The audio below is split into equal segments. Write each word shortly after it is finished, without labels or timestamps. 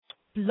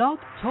Blog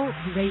Talk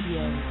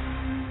Radio.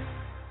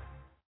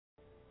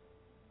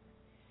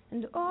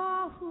 And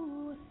all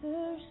who are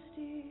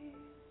thirsty,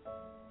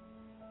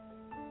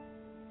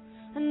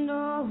 and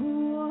all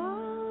who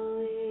are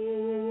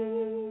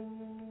weak,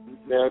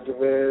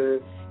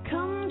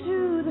 come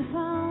to the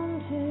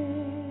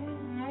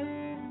fountain,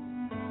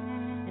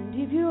 and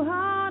dip your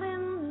heart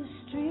in the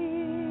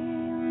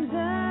streams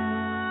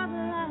of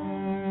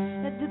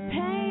life. Let the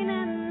pain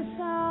and the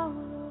sorrow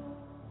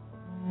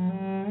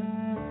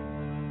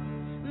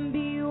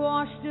be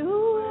washed away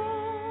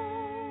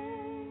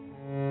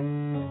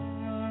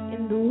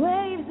in the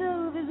waves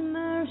of His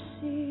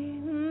mercy,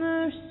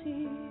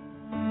 mercy,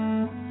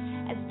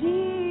 as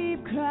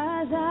deep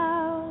cries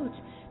out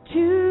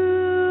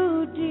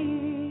to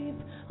deep.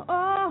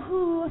 All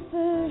who are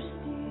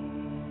thirsty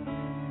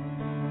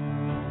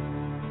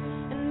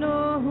and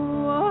all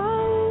who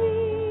are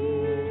weak,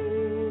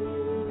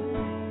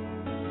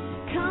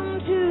 come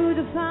to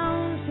the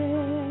fountain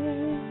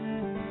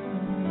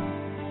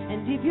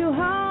and dip your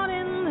heart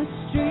in the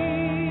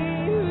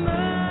stream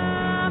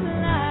of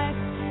life.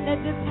 Let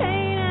the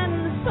pain and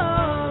the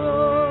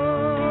sorrow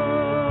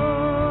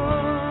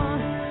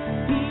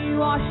be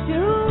washed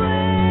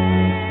away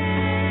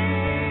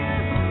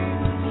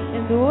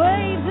in the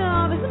waves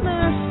of His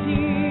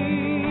mercy,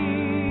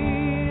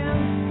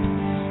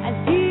 as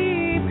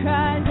deep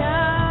cries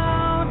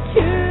out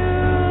to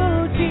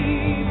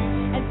deep,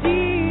 as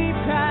deep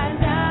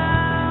cries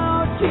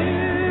out to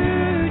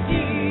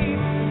deep,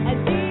 as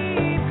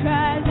deep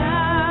cries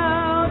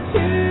out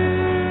to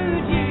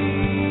deep.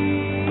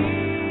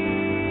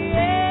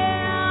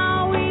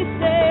 Yeah, we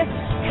say,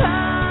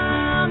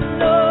 come,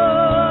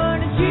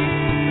 Lord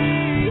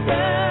Jesus.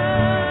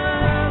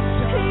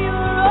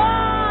 You're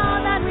all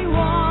that we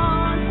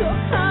want, so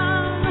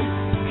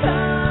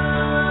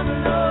come,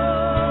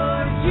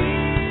 Lord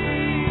Jesus.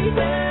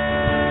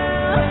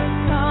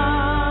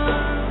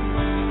 Come,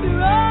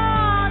 you're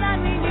all that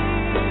we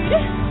need.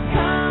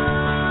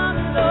 Come,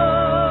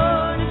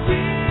 Lord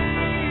Jesus.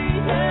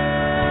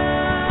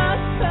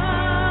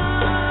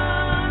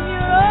 Come,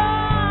 you're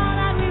all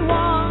that we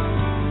want.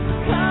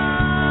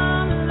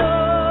 Come,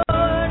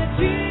 Lord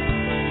Jesus.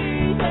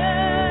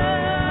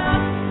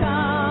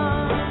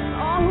 Come,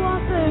 all who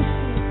are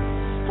thirsty,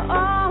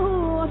 all who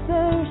are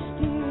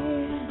thirsty,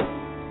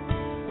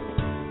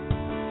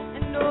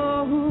 and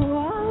all who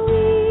are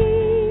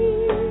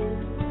weak,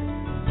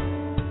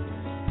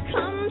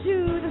 come to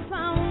the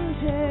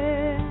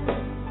fountain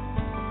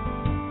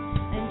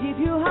and dip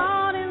your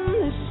heart in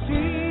the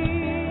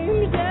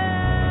streams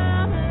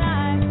of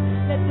life.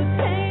 Let the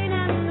pain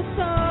and the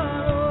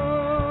sorrow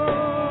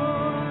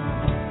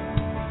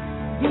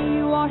be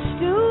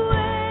washed away,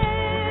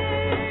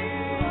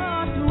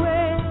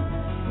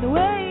 the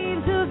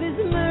waves of His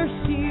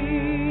mercy,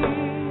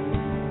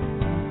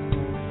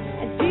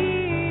 as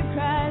deep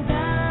cries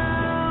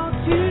out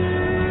to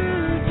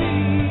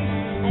deep,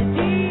 as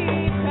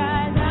deep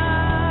cries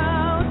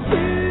out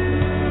to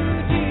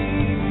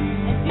deep,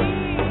 as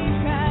deep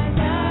cries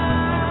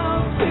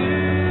out to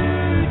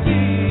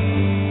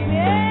deep.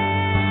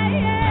 Yeah,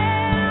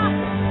 yeah.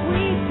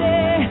 We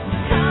say,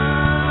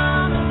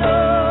 come,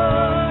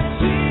 Lord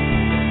Jesus.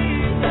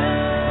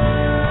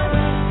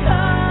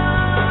 Come,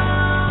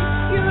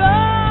 you're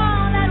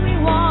all that we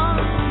want.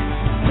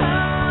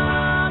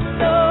 Come,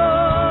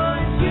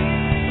 Lord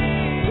Jesus.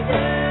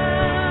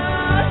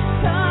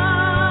 Come,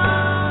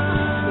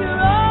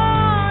 you're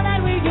all that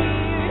we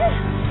need.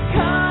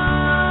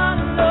 Come,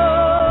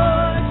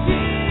 Lord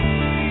Jesus.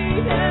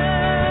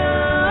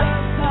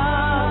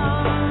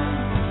 Come,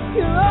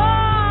 you're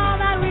all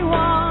that we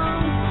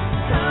want.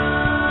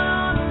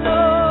 Come,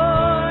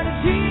 Lord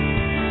Jesus.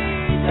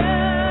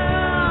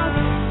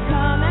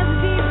 Come, as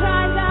deep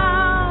cries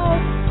out,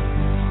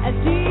 as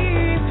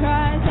deep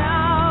cries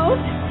out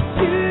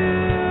to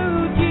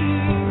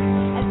deep,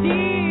 as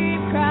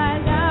deep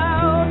cries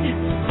out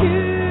to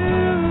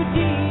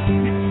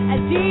deep,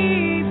 as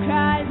deep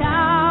cries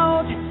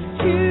out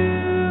to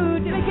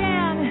deep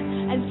again,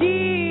 as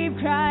deep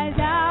cries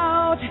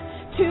out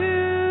to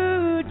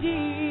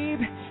deep,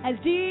 as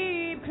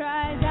deep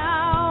cries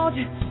out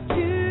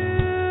to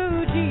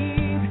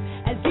deep,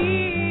 as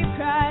deep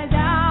cries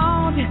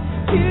out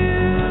to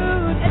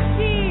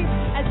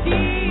as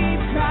deep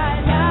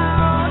cries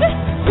out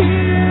to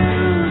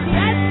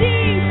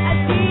as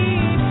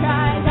deep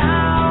cries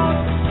out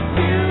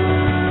to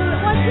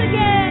once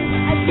again,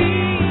 as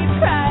deep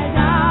cries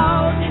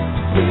out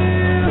to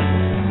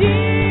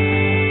deep.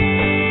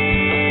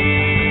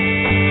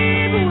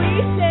 We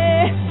say,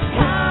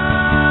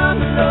 come,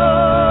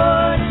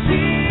 Lord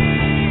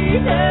Jesus.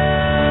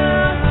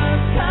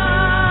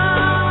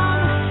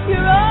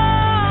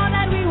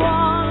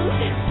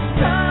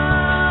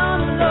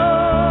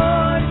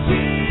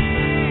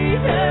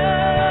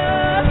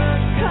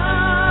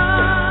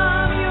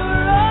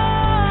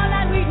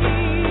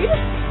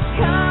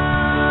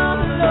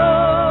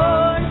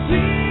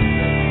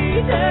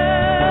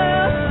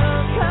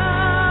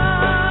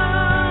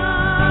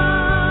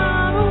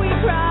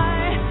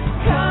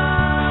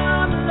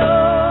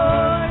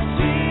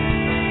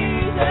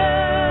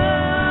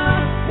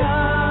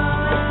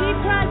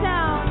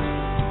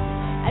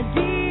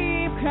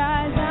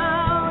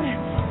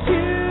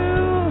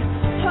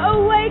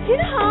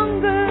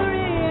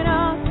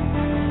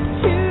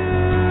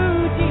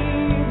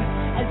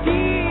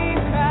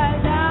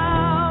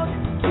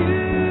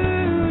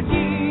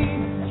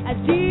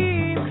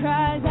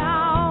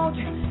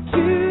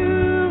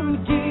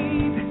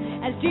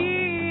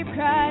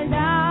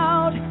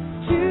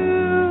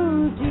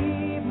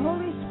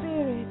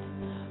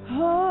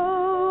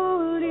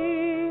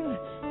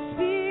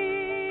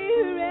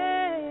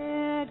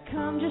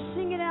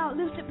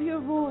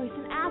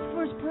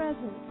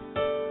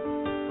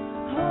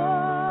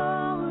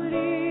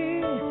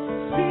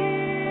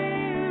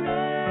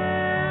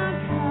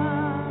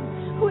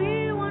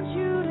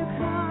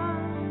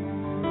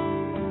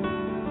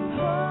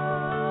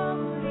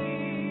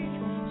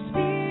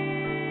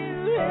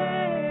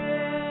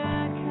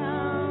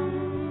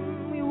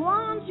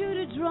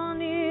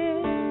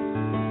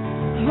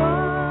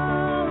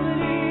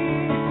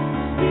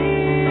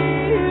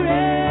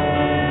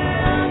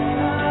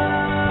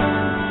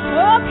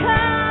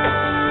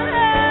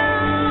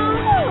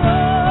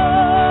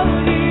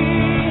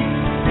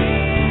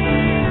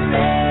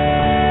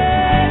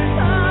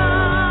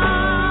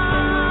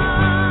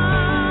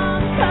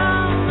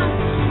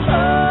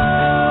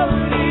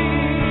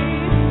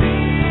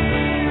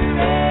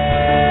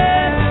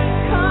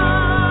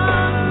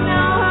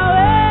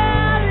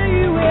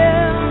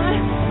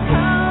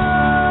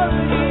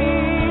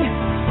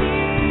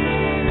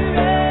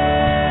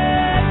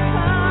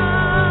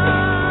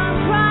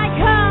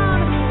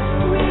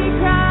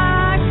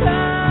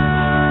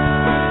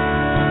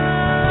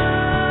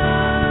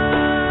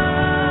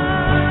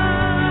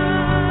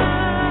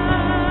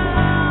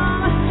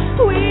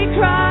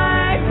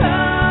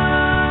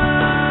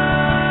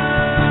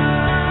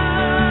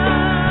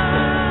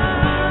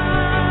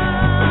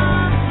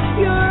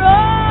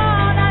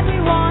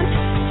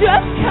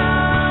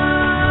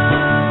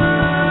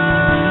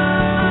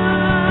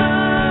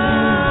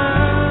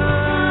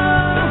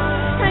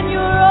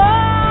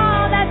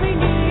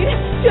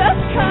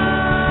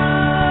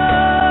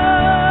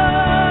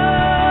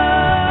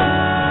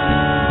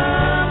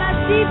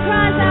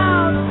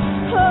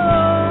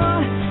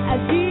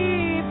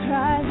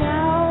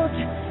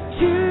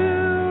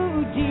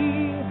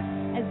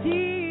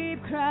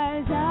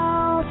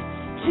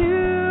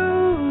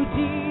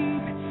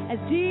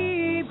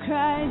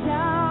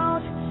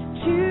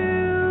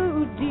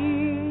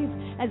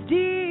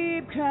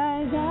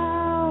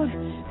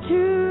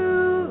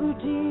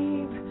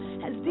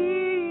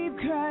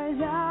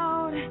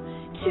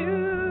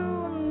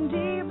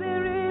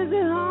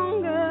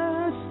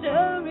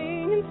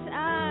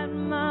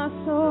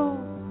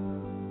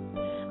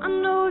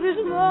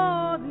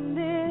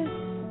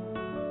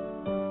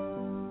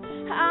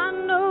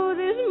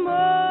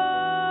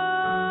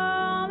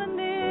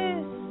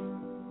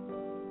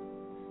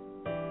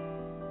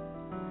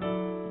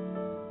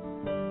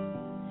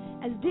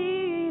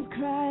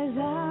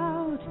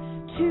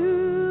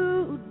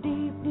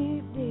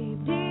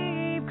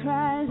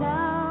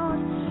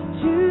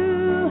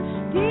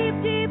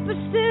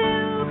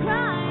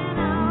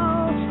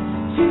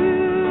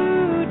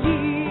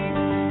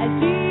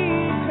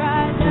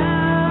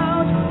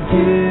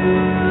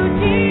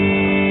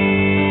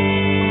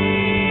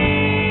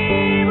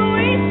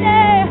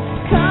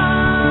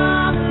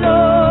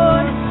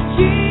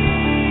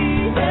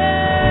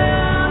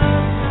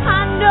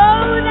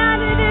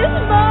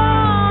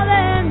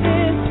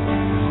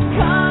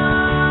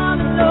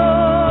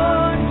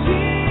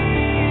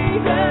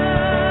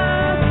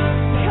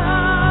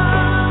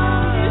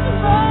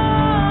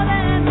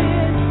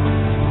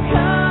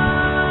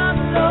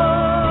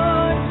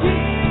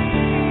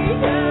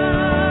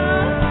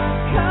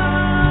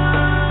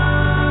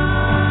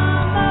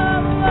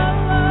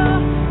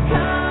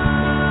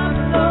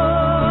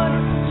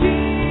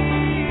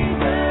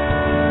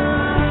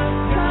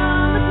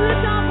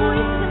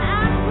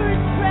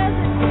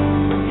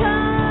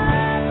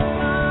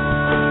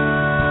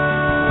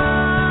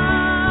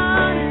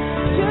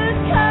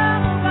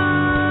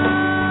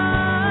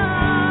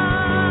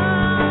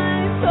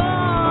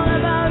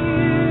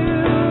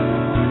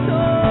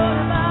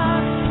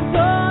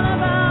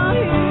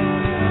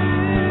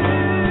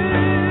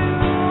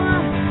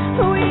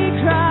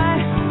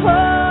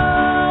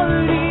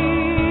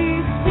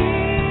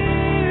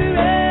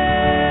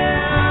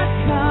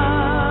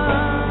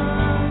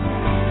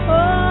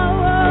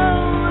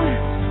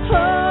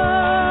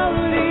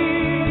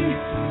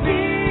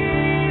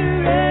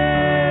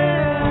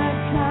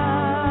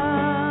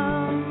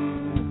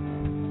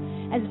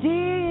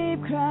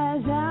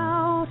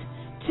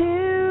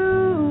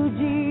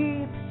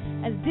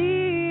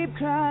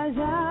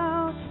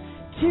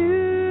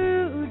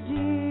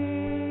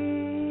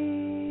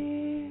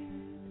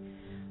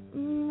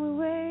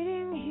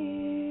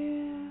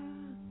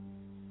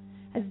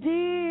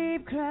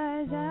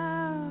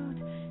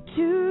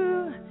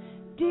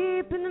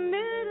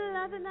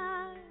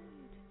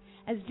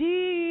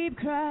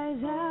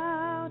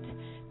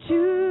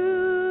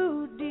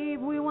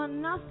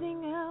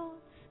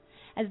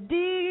 as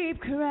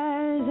deep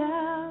cries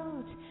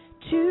out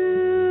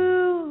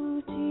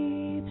to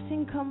deep.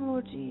 Sing, come,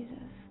 Lord Jesus.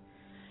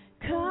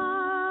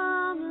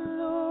 Come,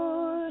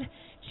 Lord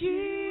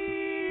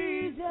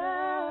Jesus,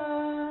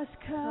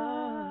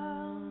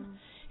 come.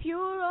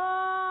 You're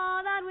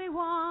all that we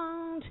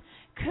want.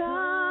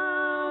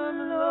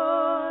 Come,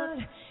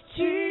 Lord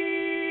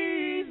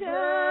Jesus,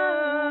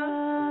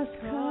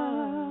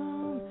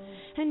 come.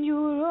 And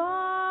you're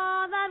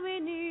all that we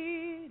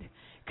need.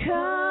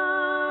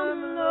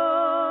 Come,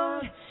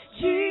 Lord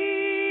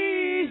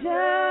Jesus,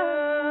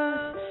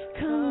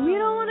 come. We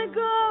don't want to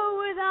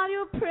go without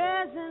your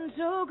presence,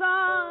 oh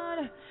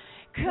God.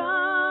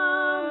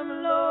 Come,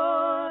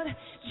 Lord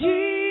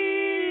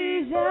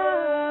Jesus,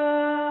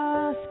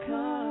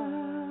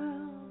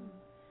 come.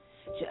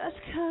 Just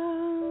come.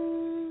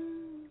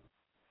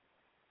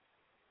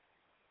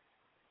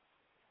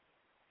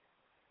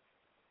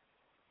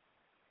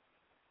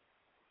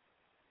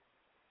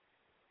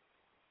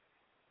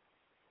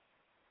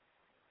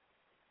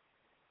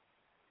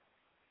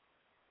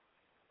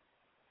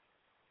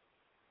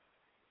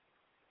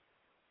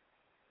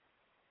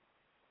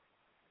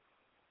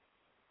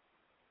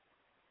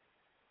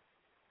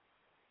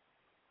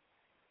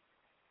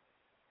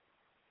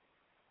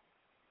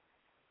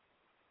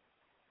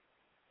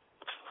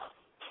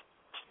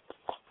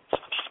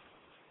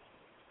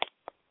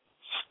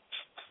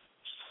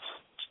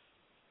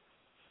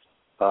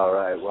 All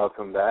right,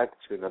 welcome back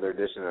to another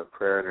edition of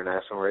Prayer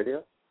International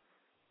Radio.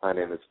 My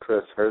name is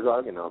Chris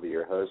Herzog, and I'll be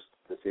your host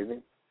this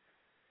evening.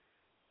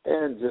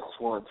 And just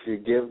want to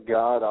give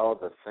God all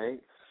the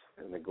thanks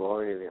and the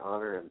glory and the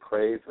honor and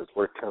praise as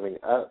we're coming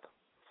up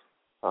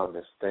on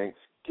this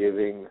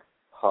Thanksgiving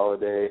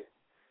holiday,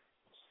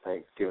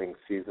 Thanksgiving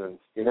season.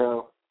 You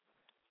know,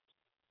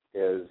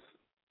 as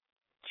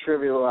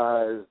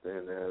trivialized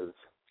and as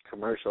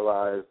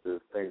commercialized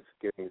as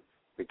Thanksgiving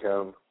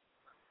become,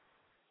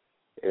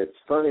 it's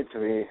funny to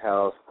me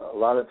how a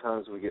lot of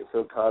times we get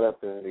so caught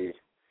up in the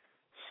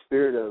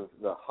spirit of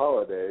the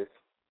holidays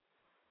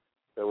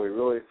that we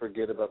really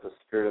forget about the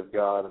Spirit of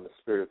God and the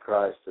Spirit of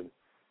Christ, and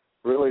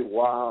really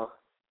while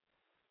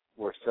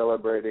we're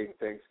celebrating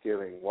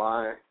Thanksgiving,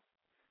 why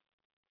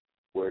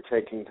we're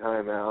taking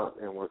time out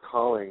and we're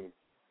calling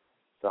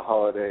the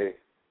holiday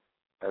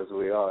as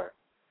we are.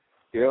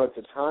 You know, it's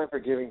a time for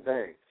giving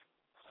thanks.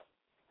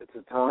 It's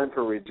a time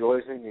for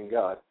rejoicing in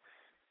God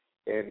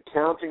and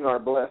counting our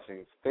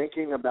blessings,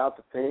 thinking about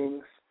the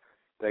things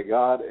that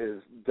God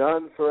has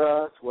done for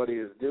us, what He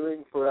is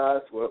doing for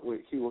us, what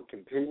He will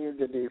continue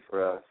to do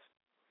for us.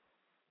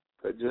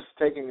 But just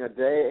taking a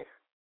day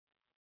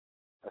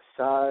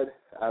aside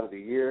out of the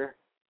year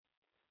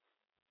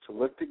to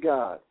look to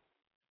God,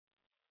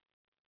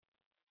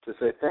 to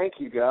say, thank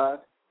you, God.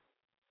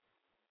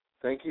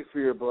 Thank you for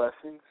your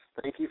blessings.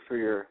 Thank you for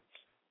your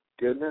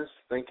goodness.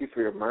 Thank you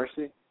for your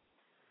mercy.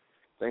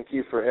 Thank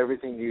you for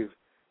everything you've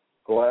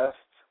blessed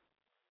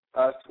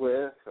us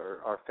with, or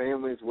our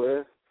families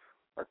with,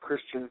 our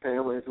Christian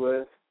families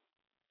with.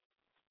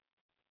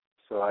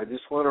 So I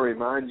just want to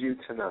remind you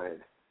tonight,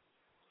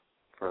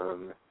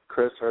 from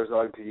Chris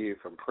Herzog to you,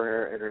 from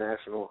Prayer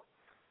International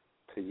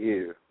to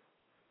you,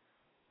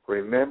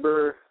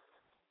 remember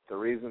the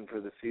reason for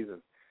the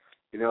season.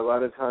 You know, a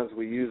lot of times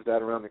we use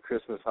that around the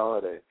Christmas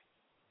holidays.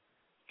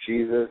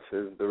 Jesus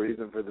is the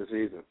reason for the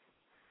season.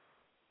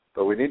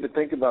 But we need to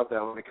think about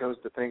that when it comes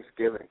to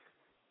Thanksgiving.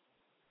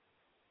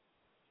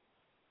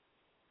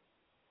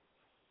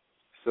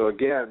 So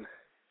again,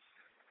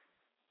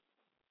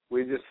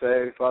 we just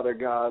say, Father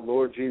God,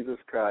 Lord Jesus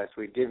Christ,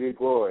 we give you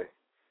glory,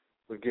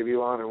 we give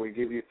you honor, we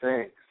give you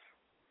thanks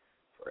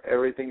for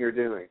everything you're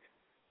doing.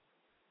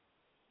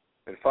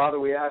 And Father,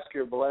 we ask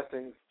your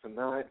blessings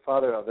tonight,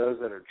 Father, on those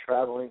that are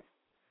traveling,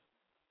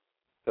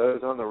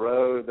 those on the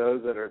road,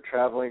 those that are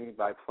traveling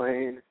by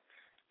plane.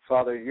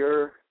 Father,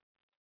 your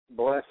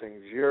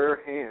blessings,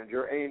 your hand,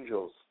 your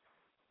angels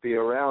be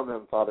around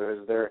them, Father,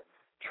 as they're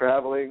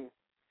traveling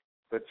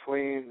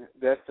between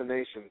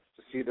destinations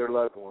to see their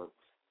loved ones,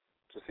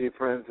 to see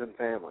friends and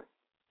family.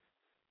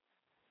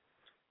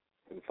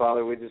 And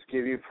Father, we just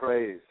give you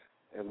praise.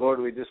 And Lord,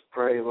 we just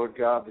pray, Lord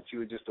God, that you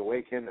would just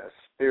awaken a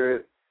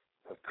spirit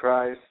of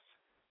Christ,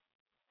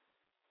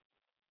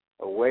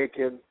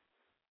 awaken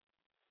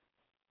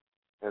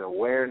an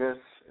awareness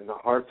in the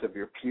hearts of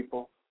your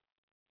people,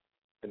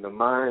 in the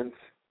minds,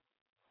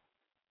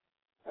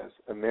 as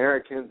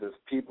Americans, as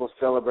people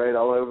celebrate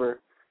all over,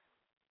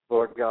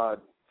 Lord God,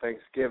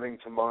 Thanksgiving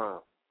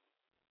tomorrow.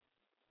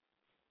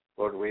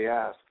 Lord, we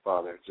ask,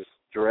 Father, just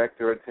direct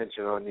their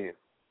attention on you.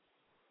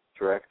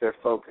 Direct their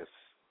focus.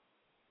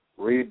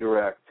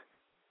 Redirect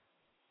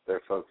their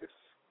focus.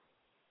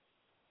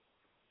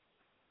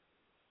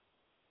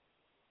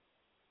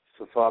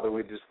 So, Father,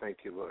 we just thank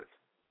you, Lord.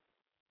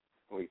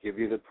 We give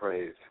you the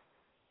praise.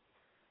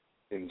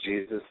 In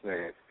Jesus'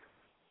 name,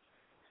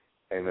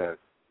 amen.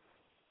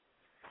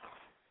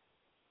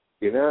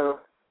 You know,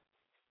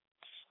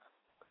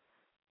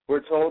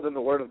 we're told in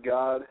the Word of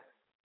God,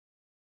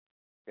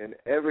 in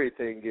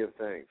everything give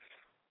thanks.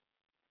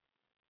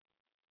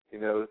 You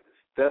know,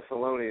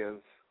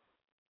 Thessalonians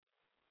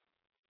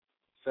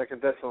 2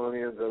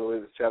 Thessalonians, I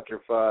believe it's chapter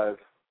 5.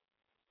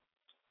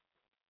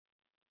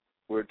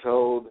 We're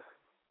told,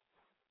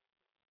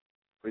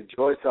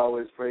 rejoice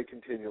always, pray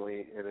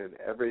continually, and in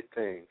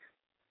everything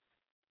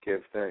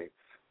give thanks.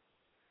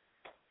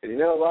 And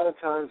a lot of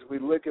times we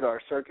look at our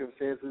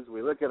circumstances,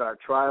 we look at our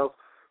trials,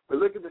 we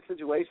look at the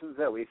situations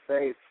that we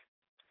face,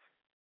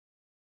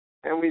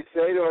 and we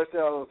say to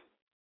ourselves,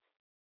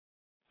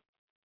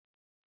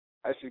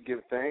 I should give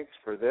thanks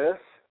for this.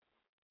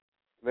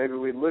 Maybe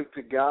we look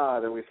to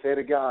God and we say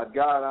to God,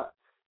 God,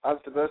 I'm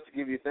supposed to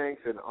give you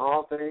thanks in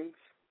all things.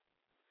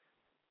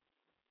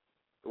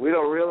 We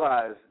don't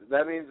realize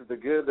that means the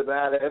good, the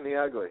bad, and the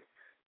ugly.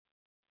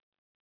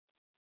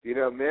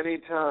 Many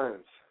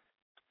times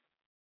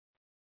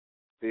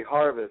the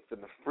harvest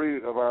and the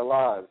fruit of our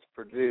lives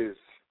produce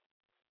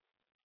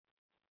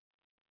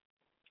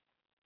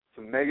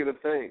some negative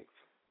things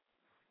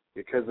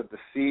because of the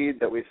seed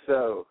that we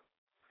sow,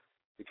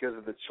 because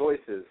of the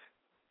choices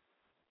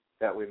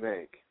that we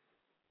make.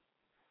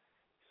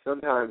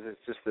 Sometimes it's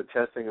just the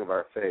testing of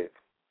our faith,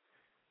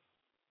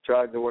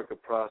 trying to work a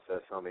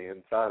process on the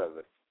inside of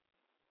it.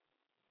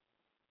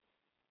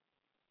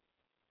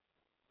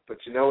 But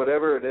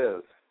whatever it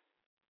is,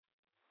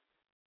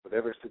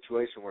 whatever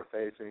situation we're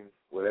facing,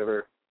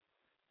 whatever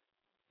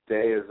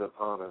day is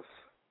upon us,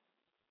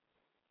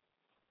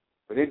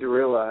 we need to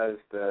realize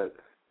that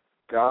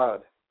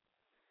God,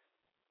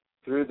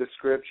 through the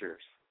Scriptures,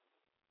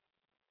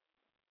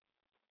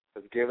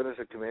 has given us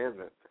a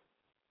commandment.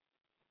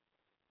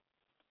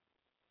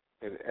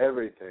 In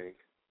everything,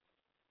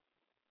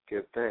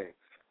 give thanks.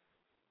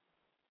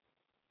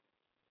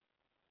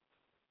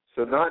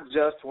 So not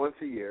just once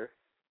a year,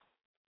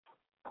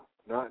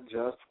 not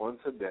just once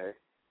a day,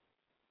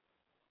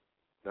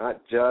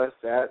 not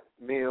just at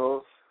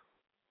meals,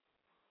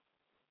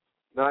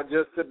 not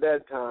just at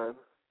bedtime,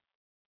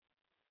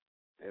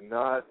 and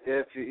not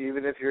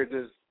even if you're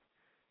just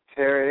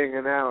tarrying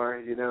an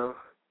hour,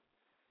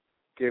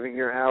 giving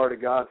your hour to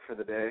God for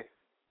the day.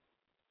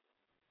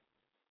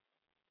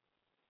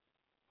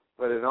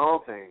 But in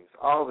all things,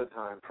 all the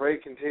time, pray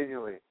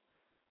continually,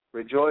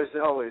 rejoice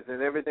always,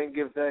 in everything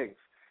give thanks.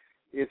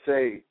 It's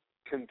a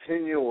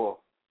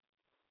continual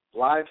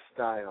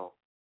lifestyle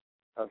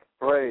of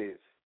praise,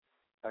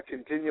 a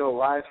continual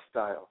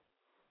lifestyle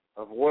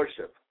of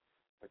worship,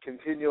 a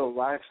continual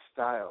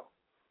lifestyle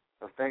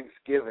of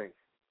thanksgiving,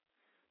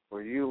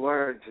 where you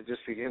learn to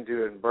just begin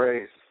to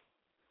embrace.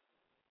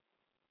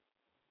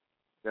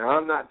 Now,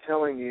 I'm not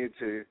telling you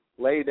to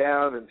lay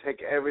down and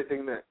take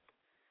everything that's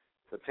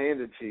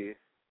handed to you,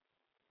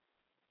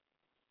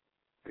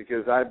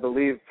 because I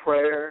believe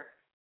prayer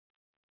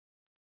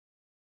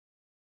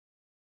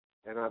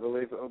and I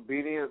believe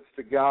obedience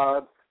to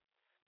God,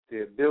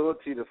 the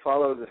ability to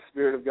follow the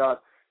Spirit of God,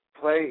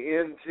 play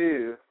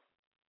into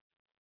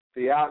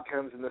the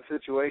outcomes and the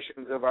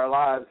situations of our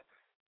lives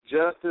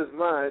just as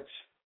much,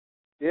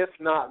 if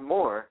not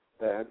more,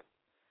 than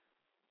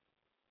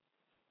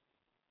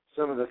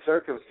some of the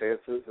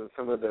circumstances and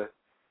some of the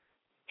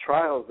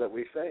trials that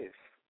we face.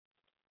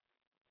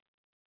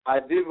 I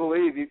do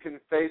believe you can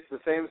face the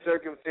same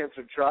circumstance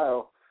or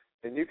trial,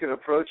 and you can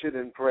approach it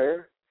in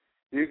prayer.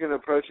 You can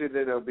approach it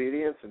in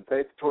obedience and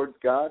faith towards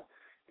God,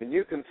 and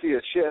you can see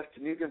a shift,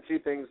 and you can see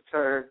things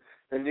turn,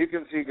 and you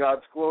can see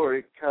God's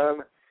glory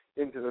come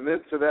into the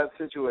midst of that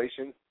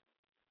situation,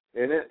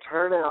 and it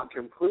turn out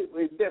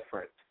completely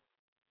different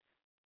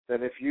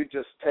than if you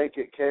just take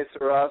it, que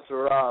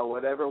sera,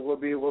 whatever will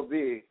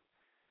be,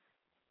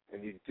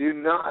 and you do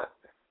not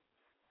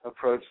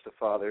approach the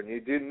Father, and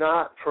you do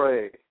not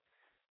pray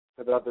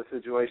about the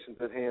situations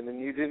at hand,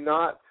 and you do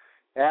not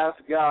ask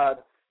God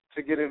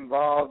to get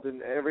involved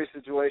in every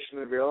situation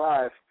of your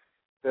life,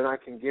 then I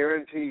can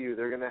guarantee you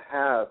they're going to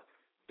have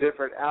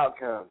different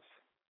outcomes.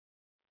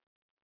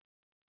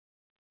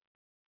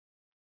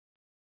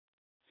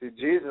 See,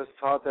 Jesus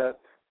taught that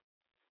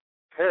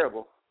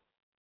parable,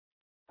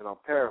 and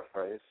I'll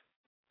paraphrase,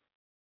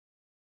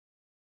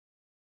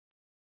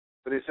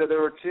 but he said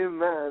there were two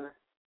men,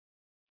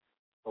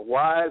 a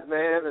wise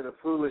man and a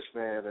foolish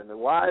man, and the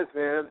wise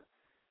man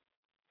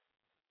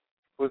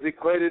was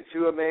equated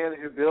to a man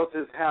who built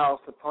his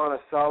house upon a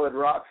solid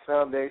rock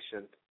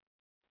foundation.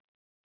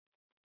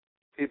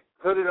 He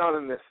put it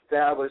on an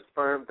established,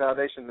 firm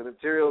foundation. The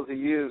materials he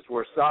used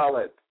were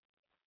solid,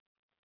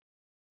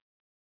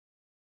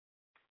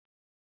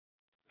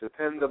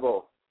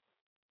 dependable,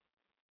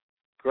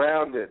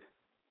 grounded.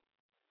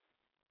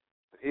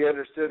 He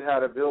understood how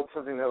to build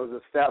something that was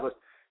established.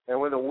 And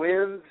when the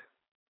winds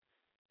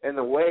and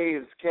the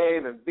waves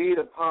came and beat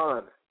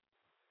upon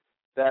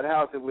that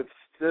house, it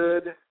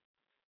withstood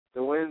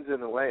the winds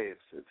and the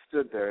waves. It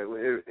stood there.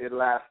 It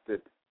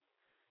lasted.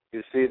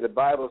 You see, the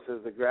Bible says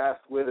the grass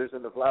withers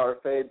and the flower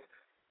fades,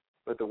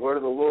 but the word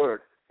of the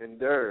Lord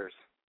endures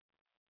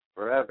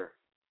forever.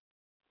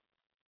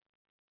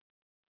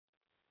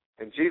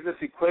 And Jesus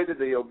equated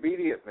the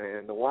obedient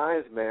man, the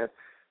wise man,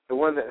 the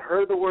one that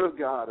heard the word of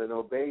God and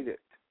obeyed it.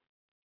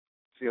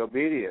 It's the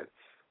obedience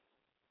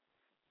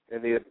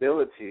and the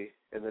ability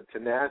and the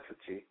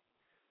tenacity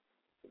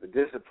the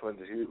discipline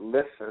to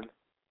listen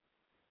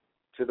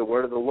to the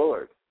word of the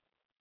Lord.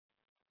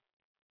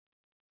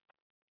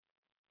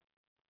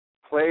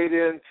 Played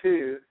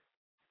into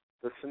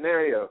the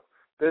scenario.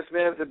 This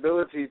man's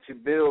ability to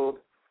build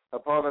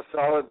upon a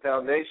solid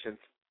foundation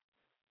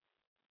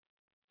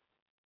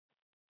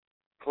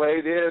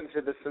played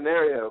into the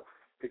scenario,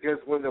 because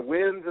when the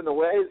winds and the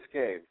waves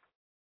came,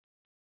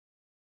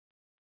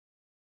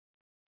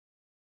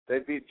 they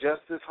beat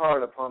just as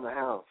hard upon the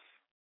house.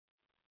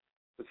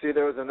 But see,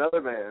 there was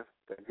another man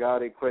that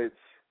God equates,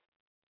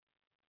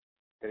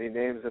 and he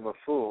names him a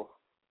fool.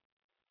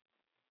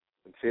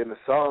 And see, in the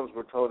Psalms,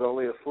 we're told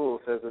only a fool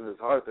says in his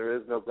heart there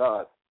is no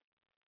God.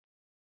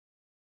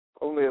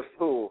 Only a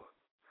fool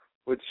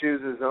would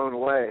choose his own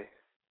way.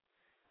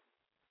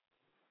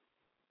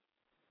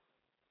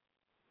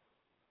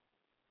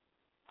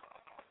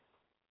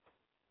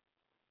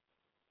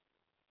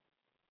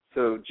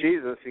 So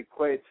Jesus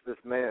equates this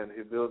man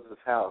who builds his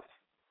house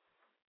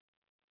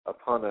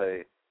upon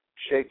a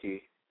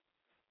shaky,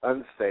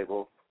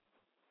 unstable,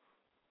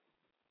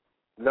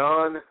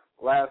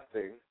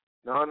 non-lasting,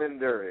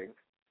 non-enduring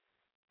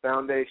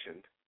foundation.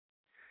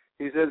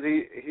 He says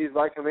he's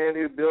like a man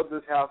who builds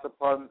his house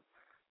upon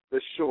the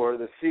shore,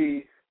 the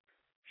sea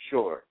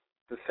shore,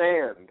 the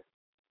sand,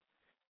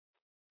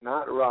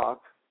 not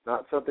rock,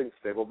 not something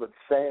stable, but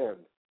sand.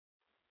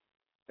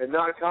 And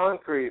not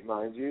concrete,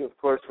 mind you. Of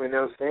course, we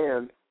know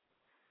sand,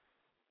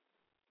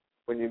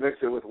 when you mix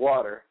it with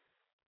water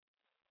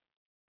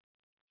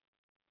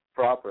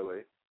properly,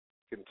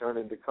 can turn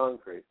into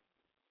concrete.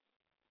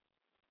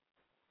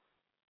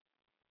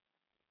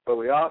 But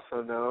we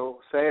also know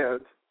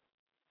sand,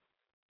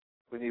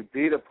 when you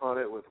beat upon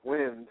it with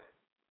wind,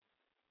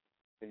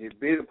 and you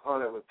beat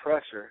upon it with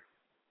pressure,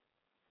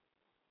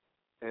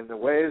 and the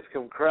waves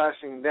come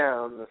crashing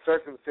down, the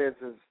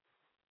circumstances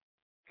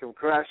come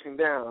crashing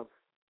down,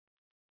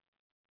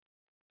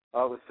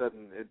 all of a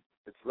sudden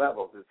it's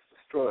leveled, it's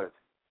destroyed.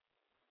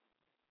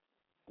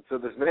 And so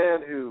this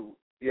man who,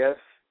 yes,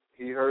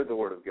 he heard the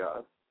word of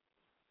God,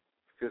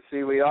 because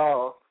see, we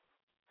all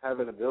have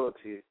an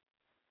ability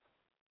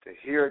to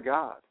hear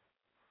God.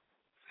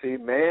 See,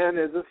 man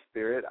is a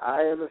spirit,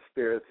 I am a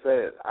spirit, say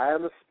it, I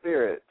am a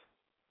spirit.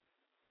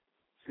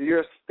 So you're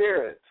a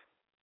spirit.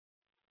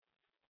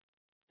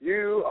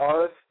 You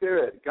are a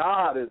spirit.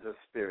 God is a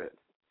spirit.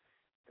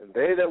 And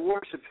they that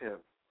worship him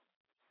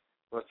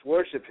must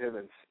worship him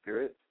in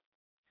spirit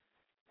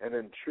and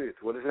in truth.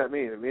 What does that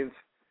mean? It means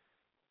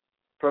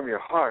from your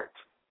heart.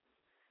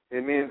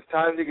 It means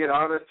time to get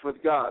honest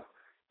with God.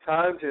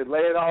 Time to lay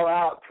it all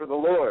out for the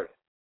Lord.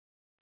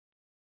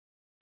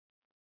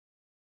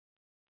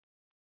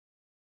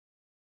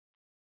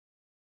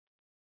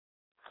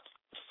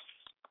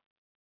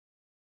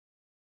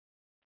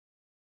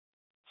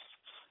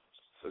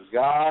 So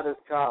God is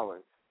calling.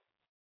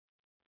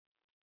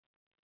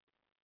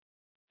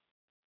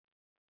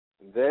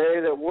 And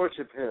they that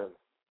worship him.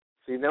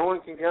 See, no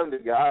one can come to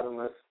God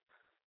unless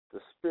the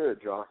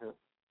Spirit draw him.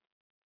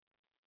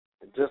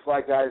 And just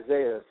like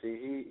Isaiah,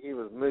 see, he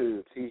was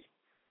moved. He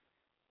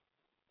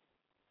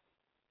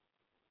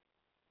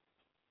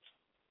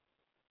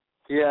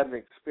had an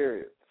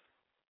experience.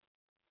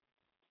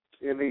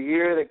 In the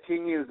year that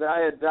King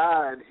Uzziah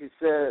died, he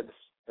said,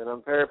 and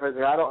I'm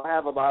paraphrasing, I don't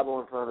have a Bible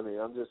in front of me,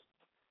 I'm just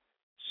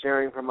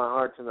sharing from my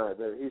heart tonight,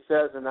 but he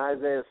says in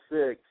Isaiah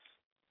 6,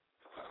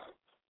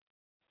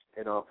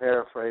 and I'll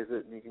paraphrase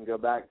it, and you can go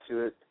back to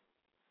it.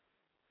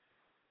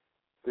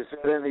 He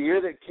said, in the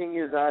year that King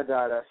Uzziah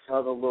died, I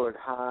saw the Lord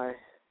high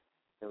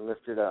and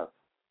lifted up,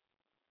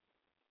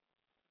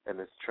 and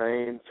his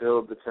train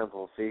filled the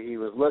temple. See, he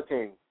was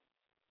looking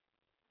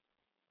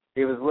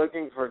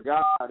for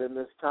God in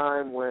this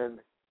time when,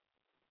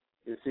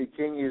 you see,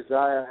 King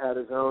Uzziah had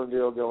his own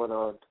deal going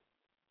on.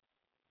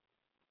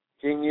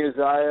 King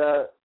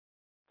Uzziah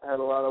had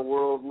a lot of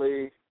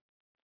worldly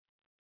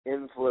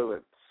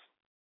influence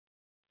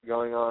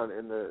going on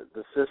in the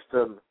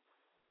system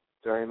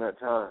during that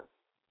time.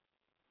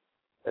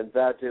 In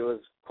fact, it was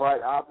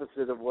quite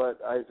opposite of what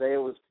Isaiah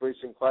was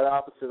preaching, quite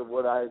opposite of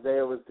what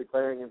Isaiah was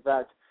declaring. In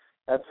fact,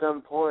 at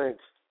some point,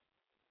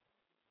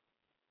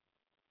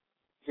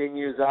 King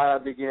Uzziah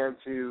began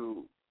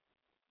to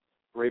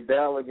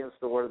rebel against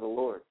the word of the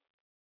Lord.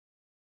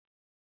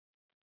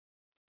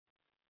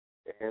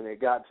 And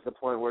it got to the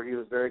point where he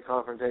was very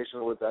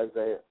confrontational with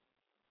Isaiah.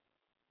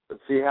 But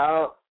see,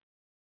 how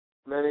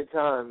many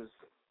times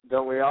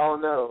don't we all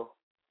know,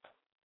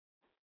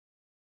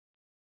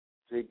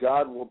 see,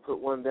 God will put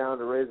one down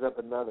to raise up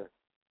another.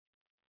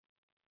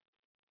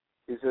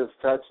 He says,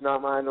 touch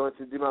not my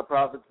anointed, do my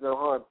prophets no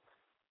harm.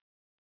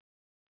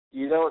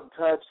 You don't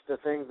touch the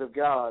things of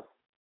God.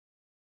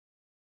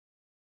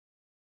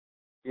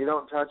 You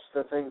don't touch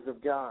the things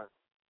of God.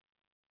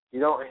 You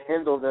don't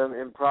handle them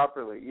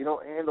improperly. You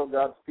don't handle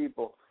God's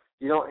people.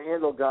 You don't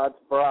handle God's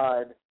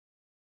bride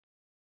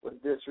with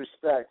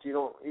disrespect. You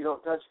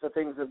don't touch the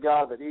things of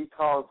God that he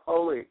calls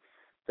holy,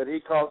 that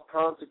he calls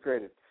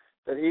consecrated,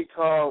 that he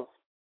calls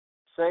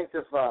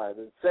sanctified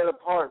and set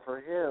apart for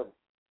him,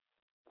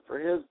 for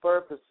his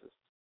purposes.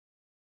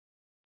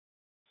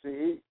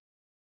 See,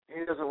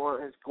 he doesn't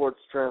want his courts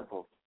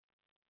trampled.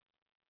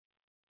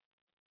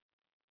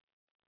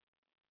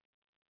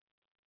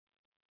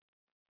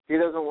 He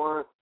doesn't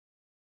want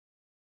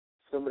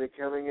somebody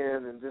coming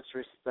in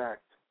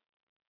disrespect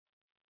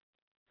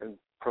and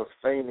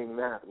profaning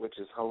that which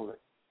is holy.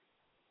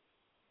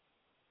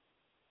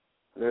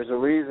 There's a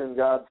reason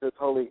God says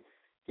holy.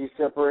 He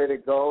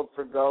separated gold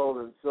for gold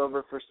and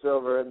silver for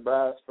silver and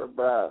brass for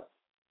brass.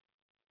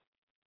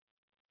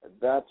 And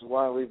that's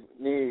why we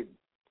need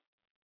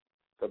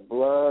the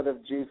blood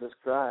of Jesus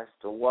Christ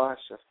to wash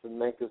us and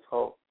make us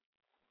whole,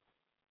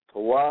 to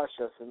wash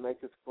us and make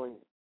us clean,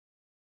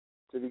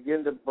 to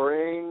begin to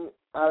bring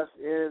us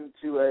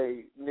into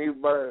a new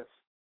birth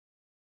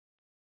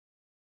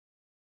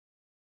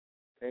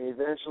and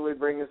eventually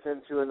bring us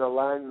into an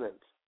alignment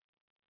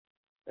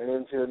and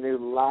into a new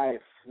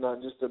life,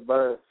 not just a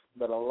birth,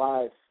 but a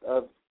life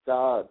of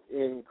God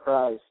in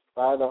Christ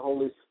by the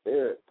Holy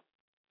Spirit.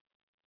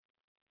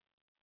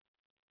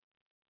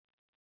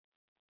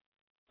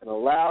 And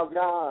allow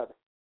God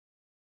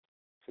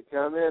to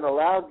come in,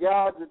 allow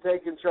God to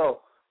take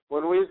control.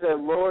 When we say,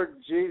 Lord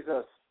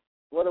Jesus,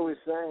 what are we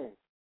saying?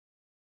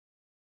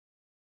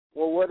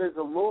 Well, what is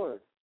a Lord?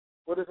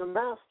 What is a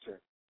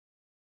master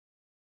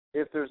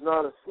if there's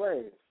not a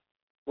slave?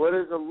 What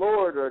is a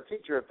Lord or a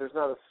teacher if there's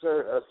not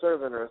a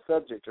servant or a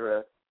subject or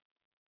a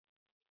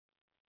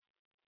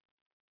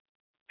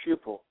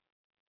pupil,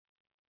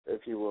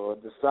 if you will, a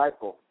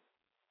disciple?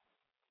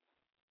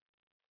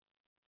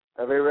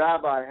 Every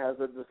rabbi has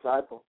a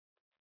disciple.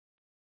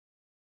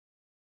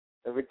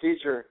 Every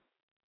teacher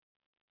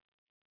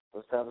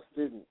must have a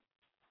student.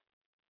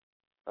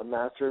 A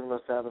master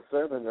must have a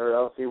servant, or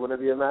else he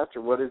wouldn't be a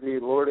master. What is he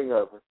lording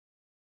over?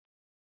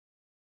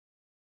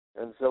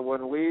 And so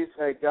when we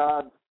say,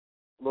 God,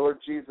 Lord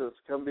Jesus,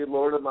 come be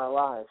Lord of my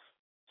life,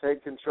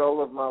 take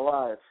control of my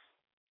life,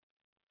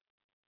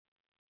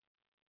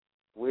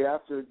 we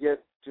have to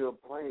get to a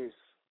place,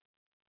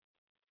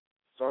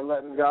 start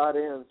letting God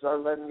in,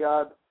 start letting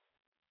God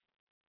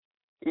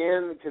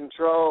in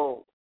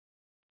control,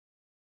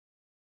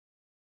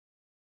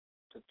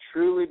 to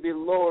truly be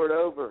Lord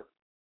over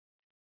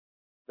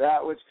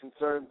that which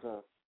concerns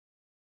us.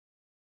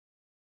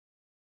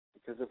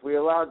 Because if we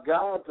allow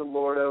God to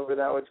lord over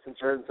that which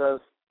concerns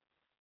us,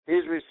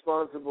 he's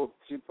responsible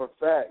to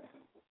perfect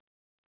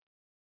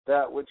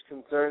that which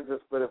concerns us.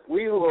 But if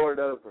we lord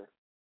over,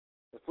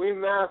 if we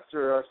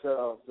master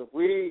ourselves, if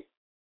we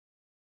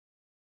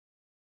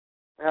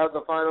have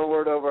the final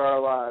word over our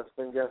lives,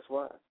 then guess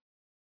what?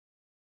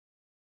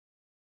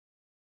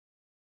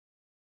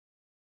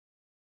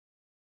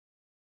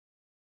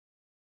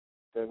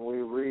 Then we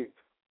reap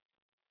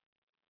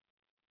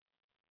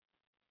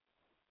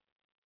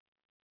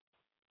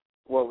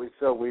what we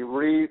sow. We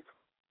reap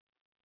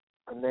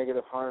a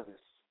negative harvest.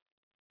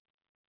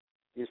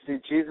 You see,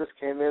 Jesus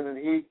came in and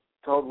he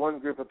told one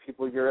group of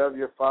people, you're of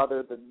your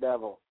father, the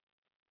devil.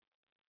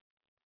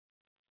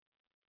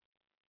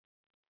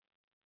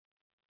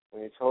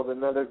 When he told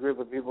another group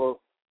of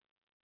people,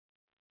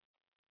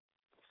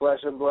 flesh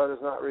and blood has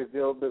not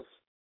revealed this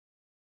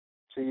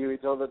to you, he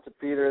told it to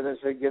Peter, and then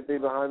said, get thee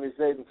behind me,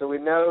 Satan. So we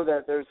know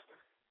that there's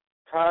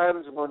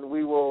times when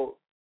we will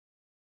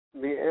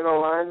be in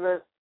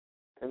alignment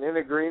and in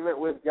agreement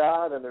with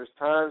God, and there's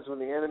times when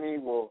the enemy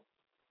will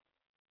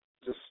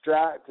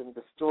distract and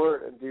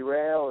distort and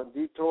derail and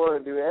detour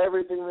and do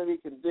everything that he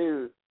can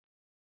do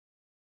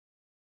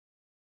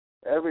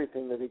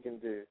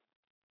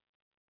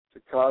to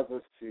cause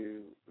us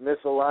to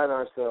misalign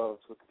ourselves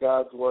with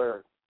God's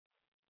word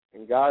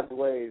and God's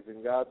ways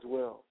and God's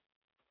will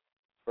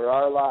for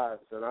our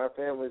lives and our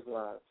families'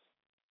 lives.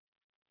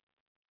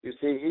 You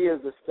see, he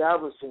is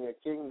establishing a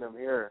kingdom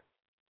here.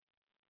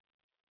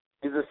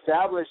 He's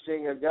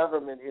establishing a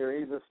government here.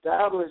 He's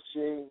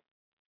establishing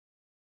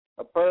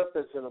a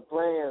purpose and a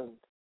plan.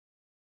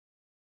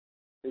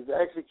 He's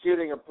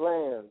executing a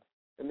plan,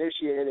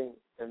 initiating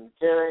and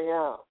carrying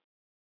out.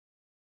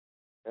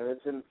 And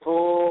it's in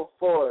full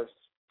force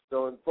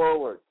going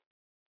forward.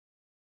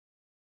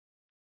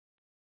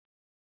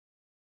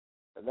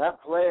 And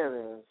that plan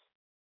is,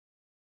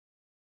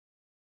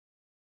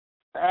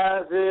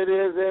 as it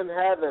is in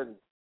heaven,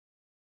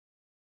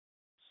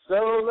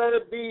 so let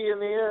it be in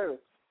the earth.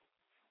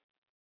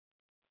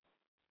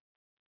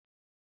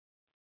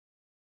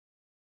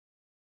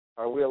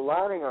 Are we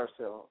aligning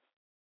ourselves?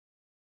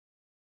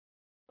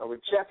 Are we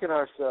checking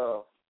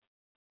ourselves?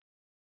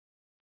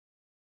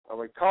 Are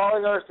we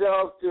calling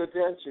ourselves to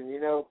attention? You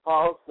know,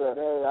 Paul said,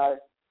 hey,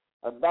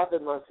 I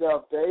buffet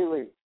myself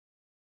daily.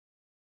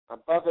 I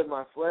buffet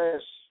my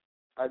flesh.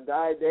 I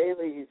die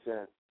daily, he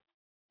said.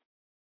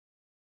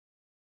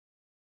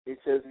 He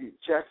says he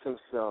checks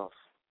himself.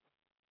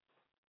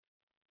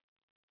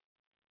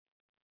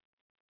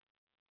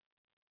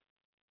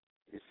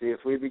 You see, if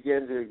we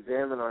begin to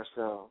examine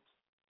ourselves,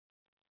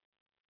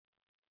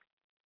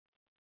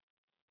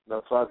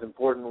 that's why it's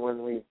important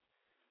when we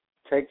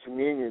take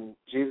communion.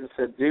 Jesus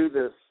said, do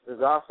this as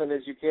often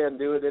as you can.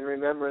 Do it in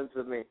remembrance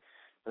of me.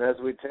 And as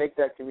we take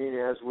that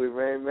communion, as we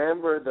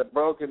remember the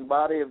broken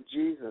body of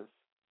Jesus,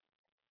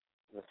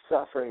 and the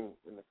suffering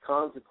and the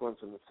consequence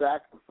and the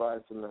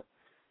sacrifice and the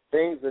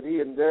things that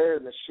he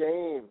endured and the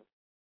shame,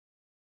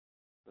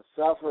 the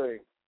suffering,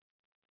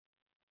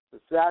 the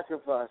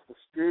sacrifice, the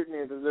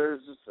scrutiny.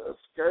 There's just a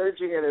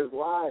scourging in his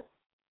life,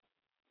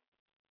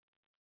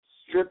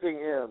 stripping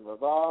him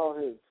of all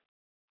his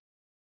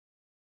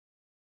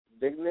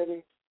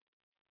dignity.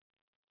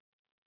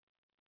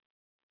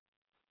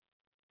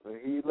 When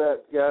he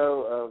let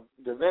go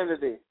of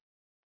divinity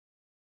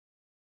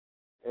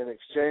in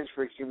exchange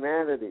for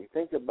humanity.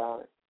 Think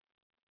about it.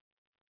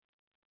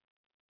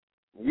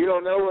 You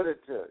don't know what it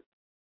took.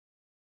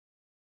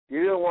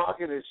 You didn't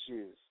walk in his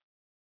shoes.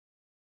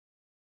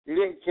 You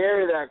didn't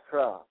carry that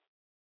cross.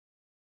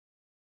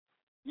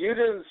 You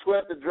didn't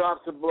sweat the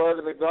drops of blood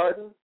in the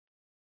garden.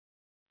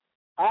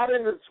 I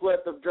didn't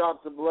sweat the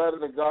drops of blood in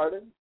the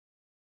garden.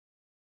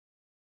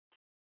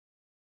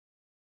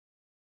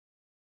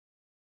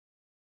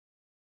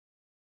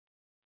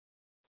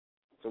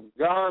 So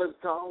God is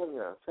calling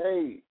us,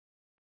 hey,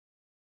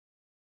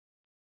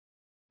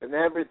 in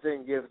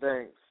everything give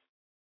thanks.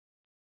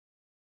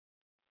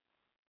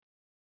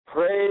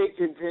 Pray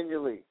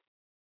continually.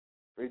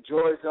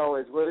 Rejoice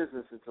always. What is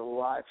this? It's a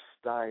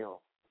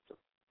lifestyle.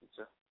 It's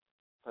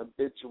a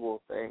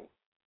habitual thing.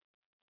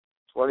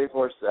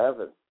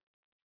 24/7.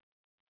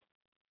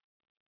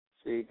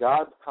 See,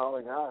 God's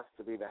calling us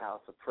to be the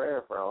house of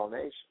prayer for all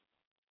nations.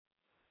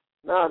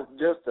 Not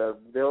just a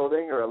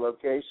building or a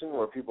location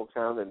where people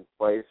come and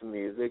play some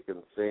music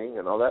and sing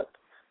and all that,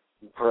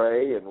 and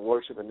pray and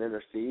worship and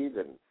intercede,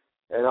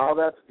 and all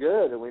that's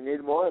good, and we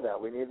need more of that.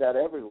 We need that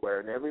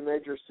everywhere. In every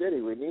major city,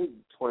 we need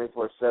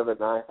 24/7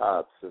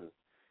 IHOPs and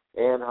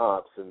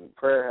ANHOPs and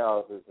prayer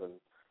houses and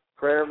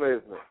prayer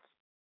movements.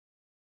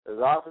 As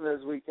often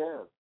as we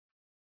can,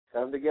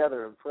 come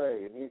together and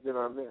pray, and he's in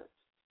our midst.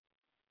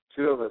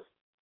 Two of us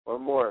or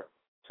more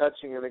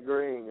touching and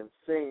agreeing and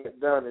seeing it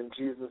done in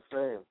Jesus'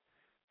 name.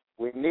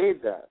 We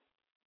need that.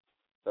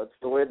 That's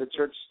the way the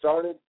church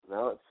started.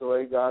 Now it's the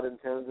way God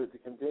intends it to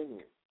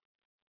continue.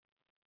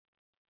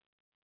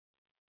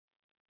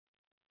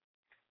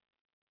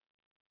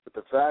 But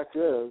the fact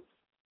is,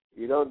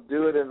 you don't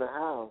do it in the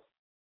house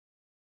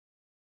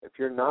if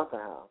you're not the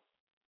house.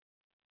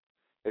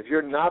 If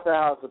you're not the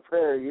house of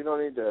prayer, you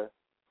don't need to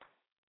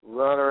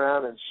run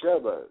around and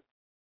showboat.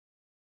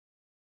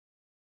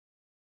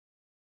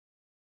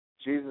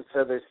 Jesus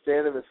said they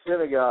stand in the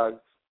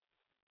synagogues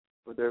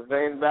with their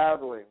vain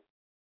babbling,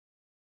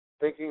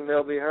 thinking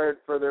they'll be heard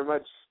for their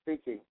much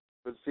speaking.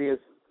 But see,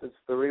 it's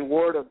the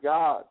reward of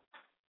God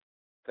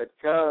that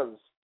comes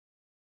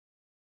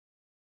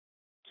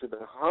to the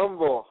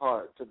humble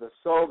heart, to the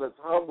soul that's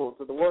humble,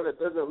 to the one that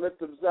doesn't lift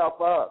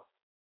himself up.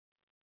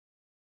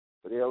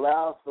 But he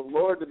allows the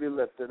Lord to be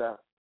lifted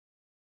up.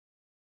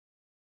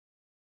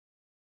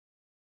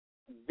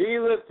 Be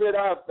lifted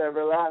up,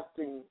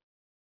 everlasting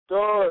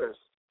doors,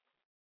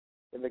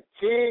 and the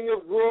King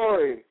of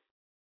glory,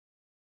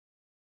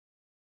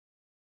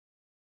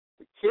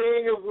 the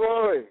King of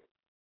glory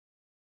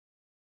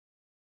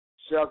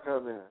shall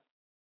come in.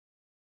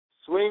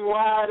 Swing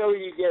wide, O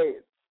ye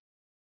gates,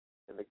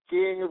 and the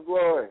King of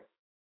glory,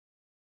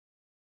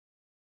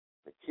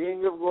 the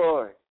King of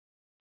glory.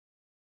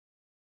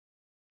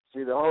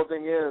 See, the whole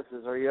thing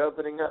is are you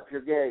opening up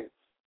your gates?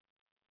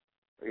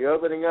 Are you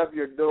opening up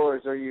your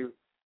doors? Are you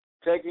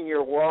taking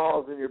your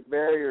walls and your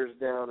barriers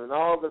down and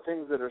all the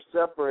things that are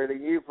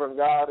separating you from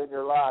God in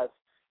your life,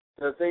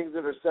 the things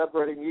that are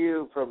separating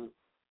you from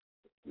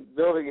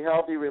building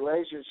healthy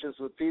relationships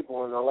with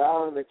people and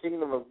allowing the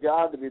kingdom of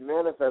God to be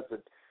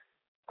manifested?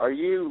 Are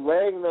you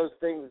laying those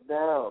things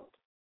down?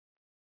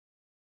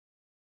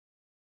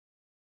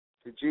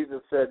 See,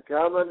 Jesus said,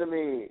 come unto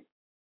me,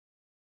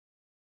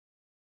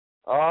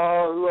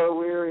 all who are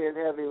weary and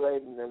heavy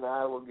laden, and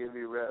I will give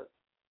you rest.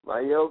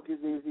 My yoke is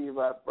easy,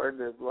 my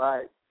burden is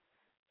light.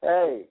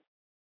 Hey,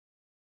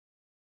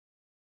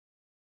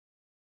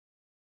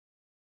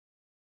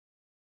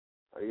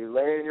 are you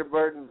laying your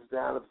burdens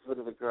down at the foot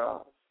of the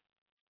cross?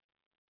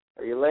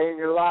 Are you laying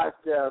your life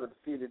down at the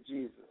feet of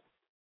Jesus?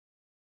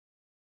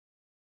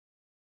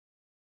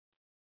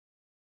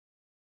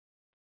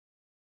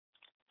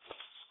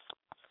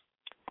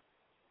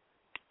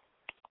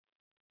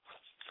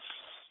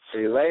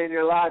 Are you laying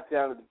your life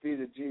down at the feet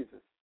of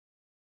Jesus?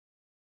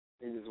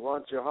 He just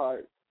wants your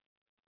heart.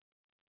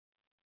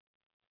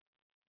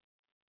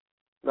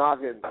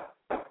 Knocking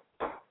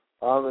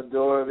on the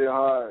door of your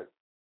heart.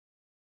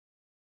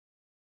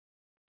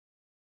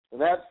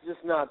 And that's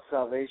just not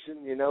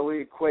salvation. You know,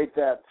 we equate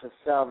that to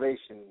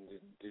salvation.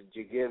 Did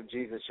you give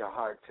Jesus your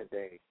heart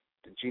today?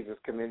 Did Jesus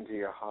come into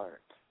your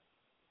heart?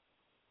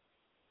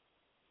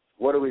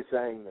 What are we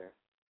saying there?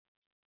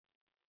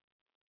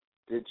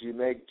 Did you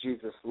make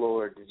Jesus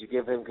Lord? Did you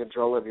give him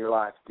control of your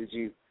life? Did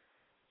you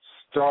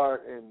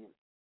start and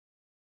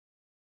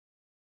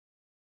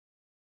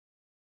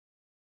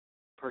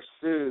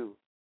pursue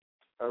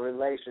a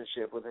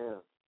relationship with him?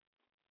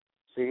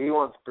 See, he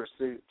wants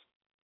pursuit.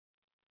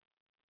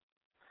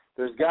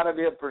 There's got to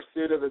be a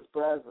pursuit of his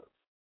presence.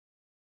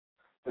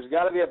 There's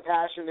got to be a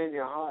passion in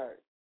your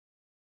heart.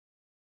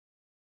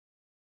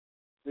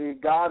 See,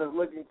 God is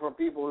looking for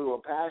people who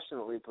will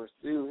passionately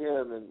pursue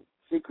Him in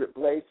secret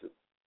places.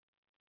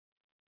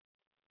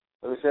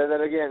 Let me say that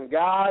again.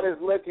 God is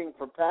looking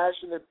for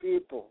passionate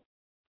people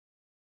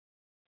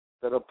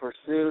that will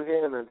pursue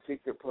Him in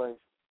secret places.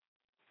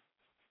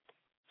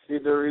 See,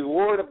 the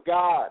reward of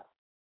God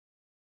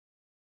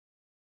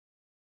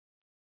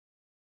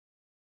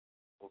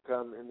will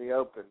come in the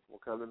open,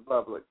 will come in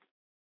public.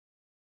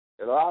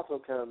 It'll also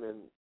come in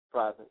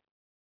private.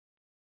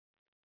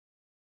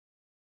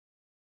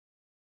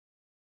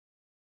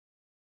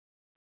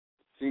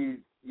 See,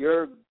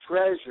 your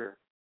treasure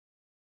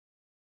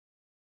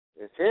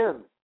is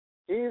Him.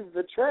 He's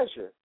the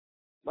treasure.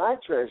 My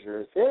treasure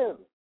is Him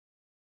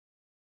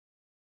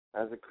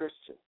as a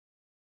Christian.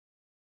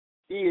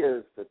 He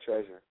is the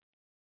treasure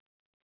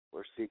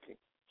we're seeking.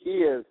 He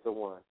is the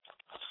one.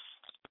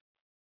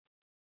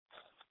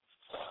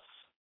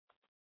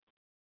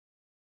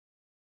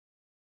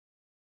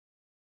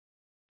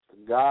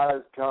 God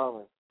is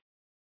calling.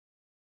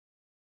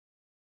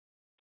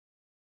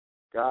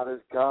 God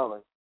is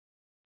calling.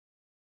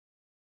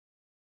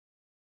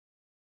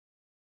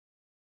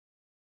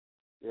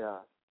 Yeah.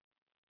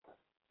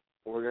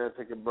 We're going to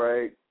take a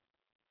break,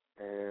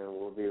 and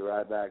we'll be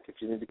right back. If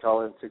you need to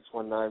call in,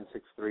 619-638-8458.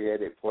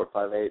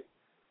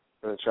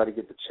 We're going to try to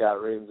get the chat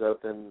rooms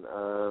open.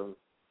 So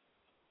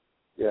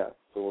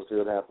we'll see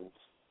what happens.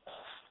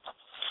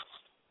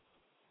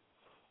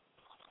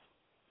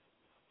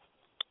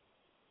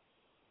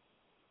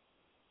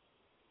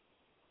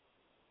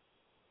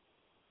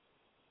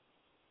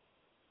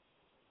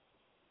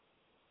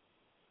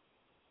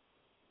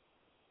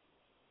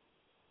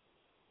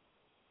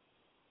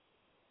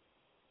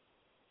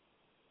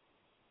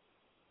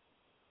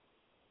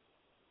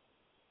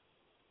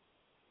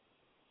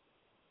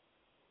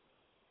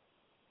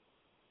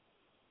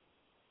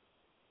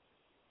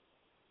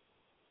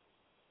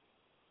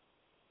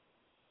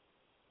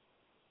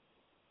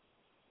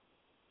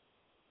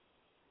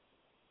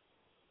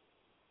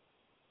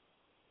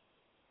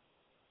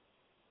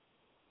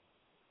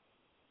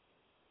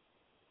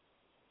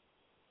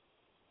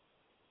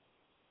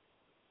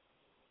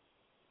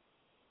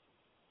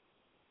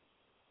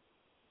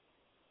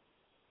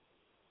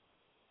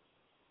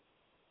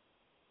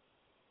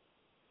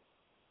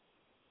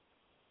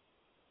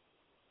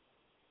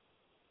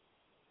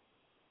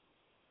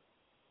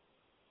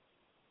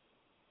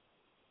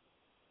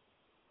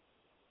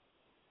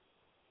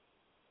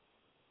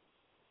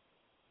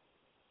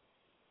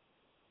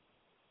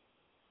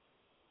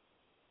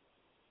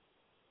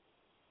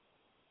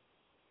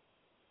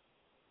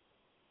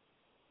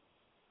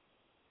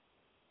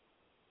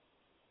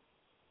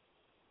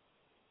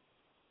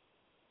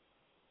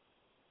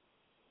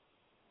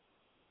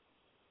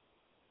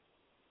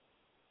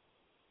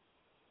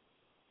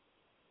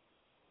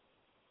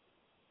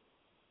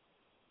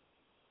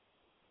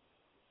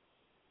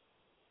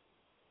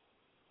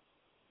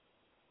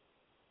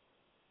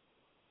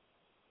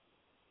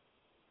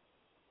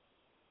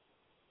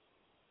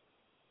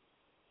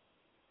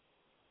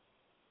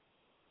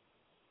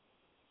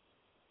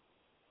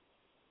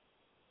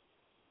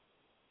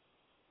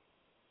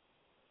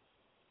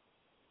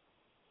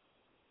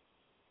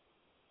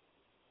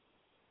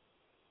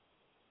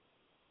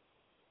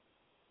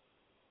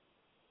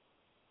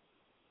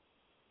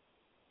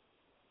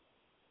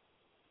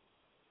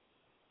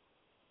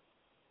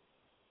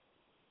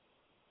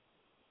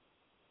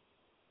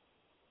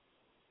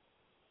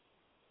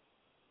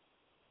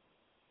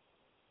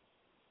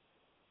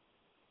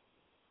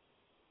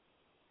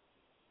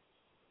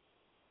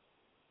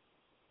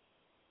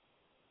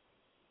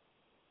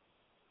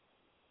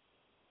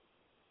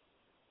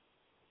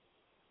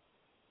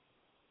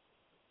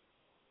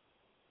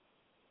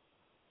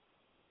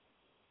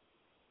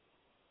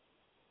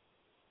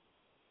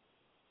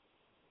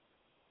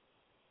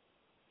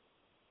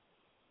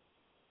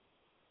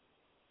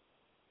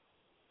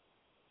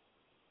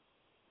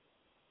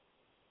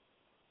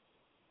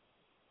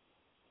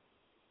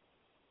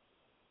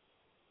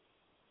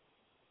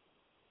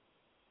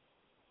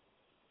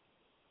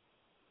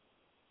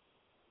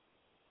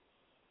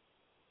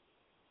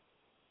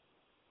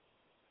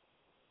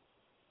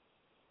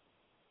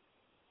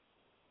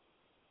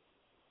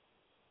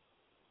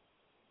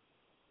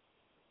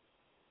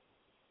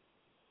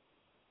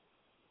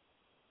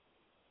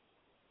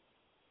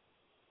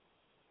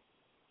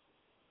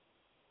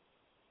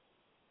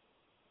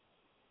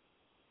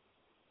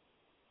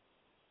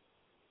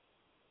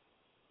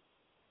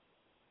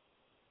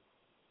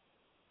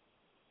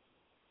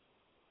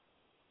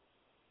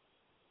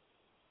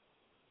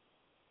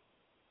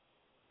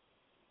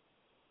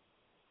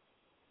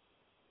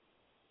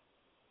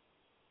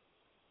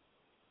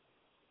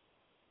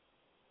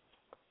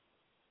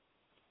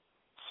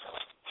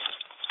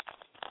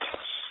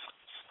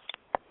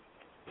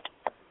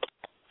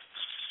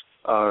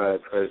 All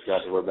right, praise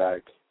God, we're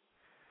back.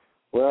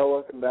 Well,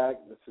 welcome back.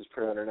 This is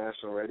Prayer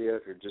International Radio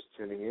if you're just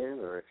tuning in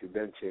or if you've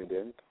been tuned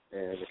in.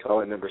 And the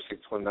call-in number is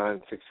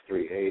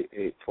 619-638-8458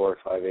 if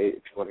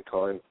you want to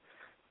call in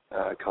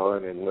call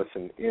in and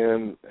listen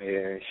in.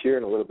 And here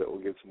in a little bit,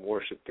 we'll get some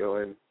worship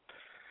going.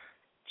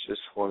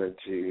 Just wanted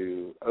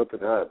to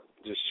open up,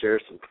 just share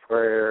some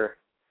prayer.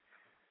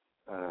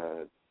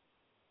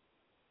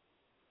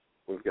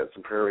 We've got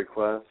some prayer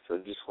requests. I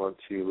just want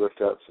to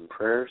lift up some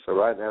prayer. So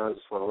right now, I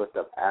just want to lift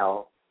up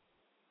Al.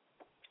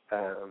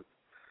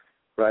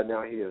 Right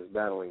now, he is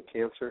battling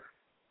cancer.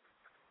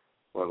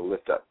 I want to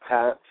lift up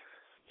Pat,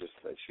 just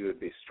that she would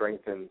be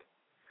strengthened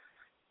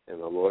and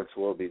the Lord's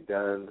will be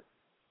done.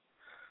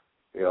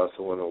 We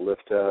also want to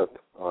lift up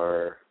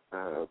our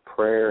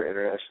prayer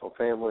international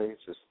family,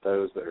 just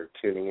those that are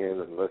tuning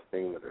in and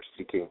listening, that are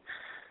seeking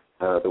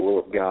the will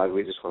of God.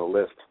 We just want to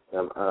lift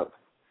them up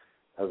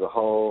as a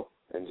whole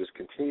and just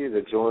continue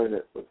to join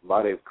it with the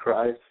body of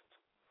Christ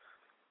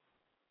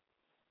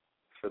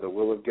for the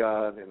will of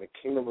God and the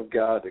kingdom of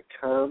God to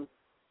come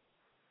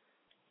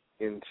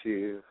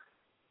into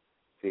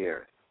the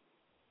earth.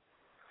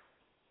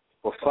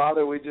 Well,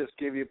 Father, we just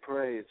give you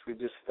praise. We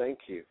just thank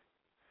you.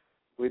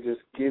 We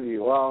just give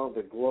you all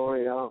the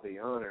glory, all the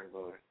honor,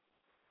 Lord.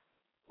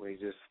 We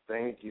just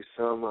thank you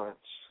so much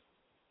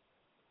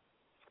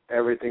for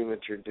everything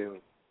that you're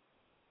doing.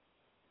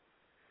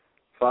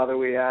 Father,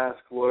 we ask,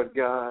 Lord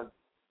God,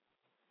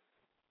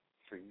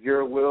 for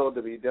your will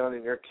to be done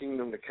and your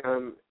kingdom to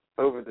come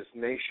over this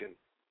nation,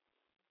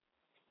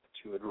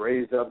 that you would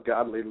raise up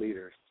godly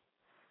leaders.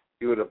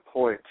 You would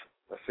appoint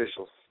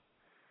officials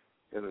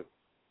in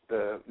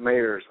the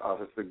mayor's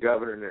office, the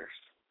governor's,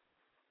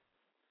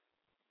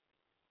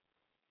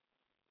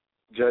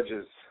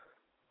 judges,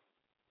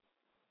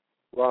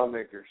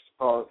 lawmakers,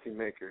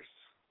 policymakers,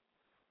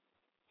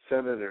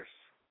 senators.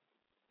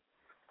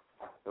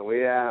 And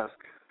we ask,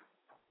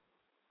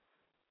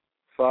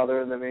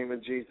 Father, in the name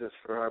of Jesus,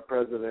 for our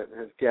president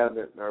and his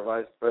cabinet and our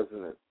vice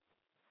president,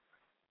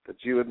 that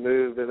you would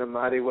move in a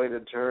mighty way to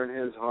turn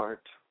his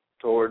heart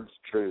towards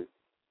truth,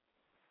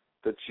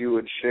 that you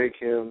would shake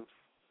him,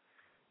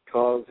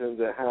 cause him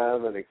to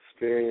have an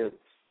experience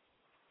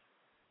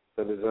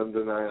that is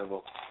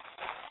undeniable,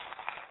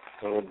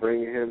 that will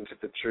bring him to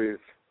the truth.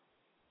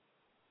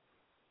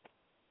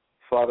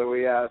 Father,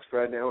 we ask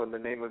right now in the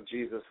name of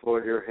Jesus,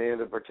 Lord, your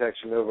hand of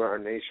protection over our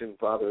nation,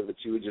 Father, that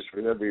you would just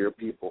remember your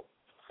people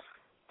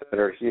that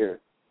are here,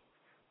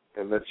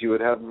 and that you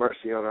would have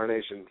mercy on our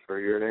nation for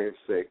your name's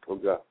sake, oh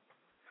God.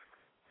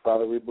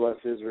 Father, we bless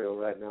Israel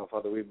right now.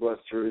 Father, we bless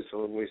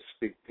Jerusalem. We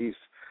speak peace,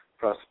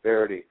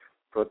 prosperity,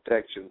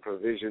 protection,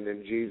 provision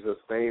in Jesus'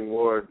 name,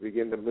 Lord.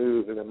 Begin to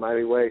move in a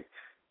mighty way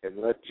and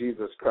let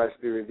Jesus Christ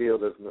be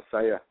revealed as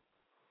Messiah.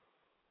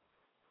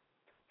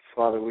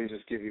 Father, we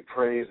just give you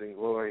praise and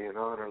glory and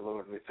honor,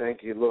 Lord. We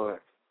thank you, Lord,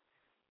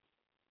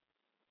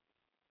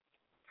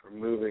 for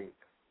moving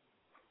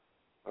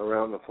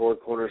around the four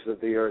corners of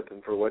the earth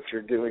and for what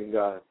you're doing,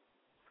 God,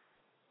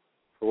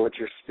 for what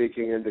you're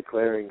speaking and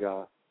declaring,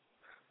 God.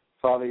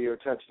 Father, you're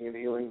touching and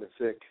healing the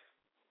sick.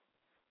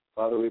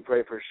 Father, we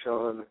pray for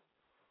Sean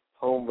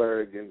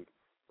Holmberg and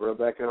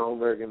Rebecca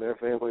Holmberg and their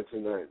family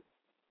tonight.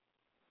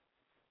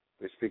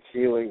 We speak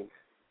healing,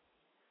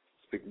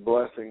 speak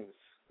blessings.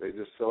 They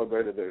just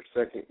celebrated their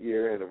 2nd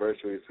year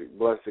anniversary. We speak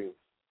blessings.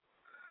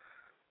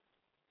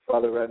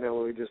 Father, right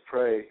now we just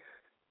pray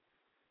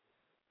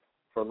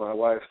for my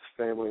wife's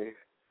family.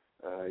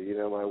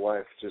 My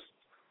wife just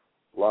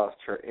lost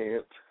her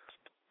aunt,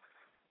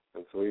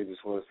 and so we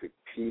just want to speak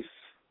peace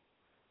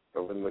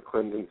over the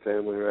McClendon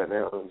family right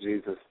now in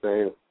Jesus'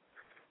 name.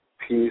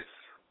 Peace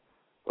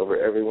over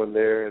everyone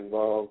there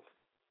involved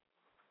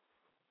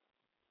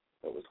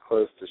that was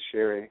close to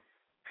Sherry.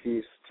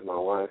 Peace to my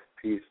wife.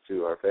 Peace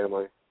to our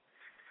family.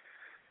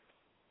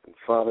 And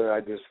Father,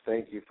 I just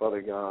thank you,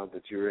 Father God,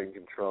 that you're in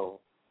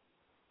control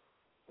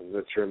and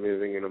that you're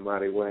moving in a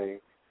mighty way.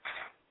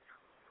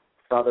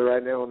 Father,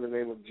 right now in the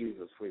name of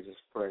Jesus, we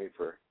just pray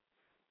for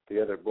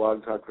the other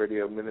Blog Talk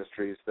Radio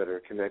ministries that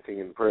are connecting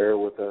in prayer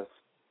with us.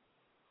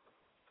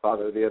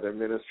 Father, the other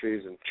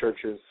ministries and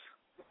churches,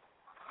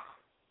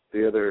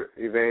 the other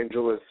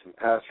evangelists and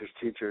pastors,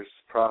 teachers,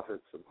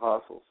 prophets,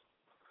 apostles,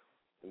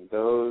 and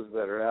those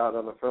that are out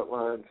on the front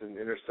lines in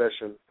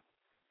intercession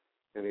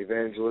and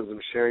evangelism,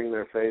 sharing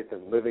their faith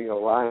and living a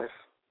life.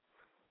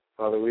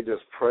 Father, we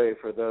just pray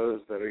for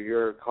those that are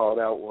your called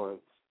out ones,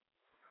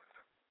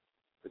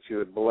 that you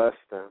would bless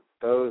them.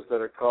 Those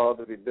that are called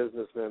to be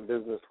businessmen,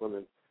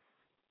 businesswomen,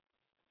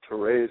 to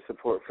raise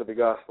support for the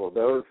gospel.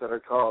 Those that are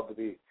called to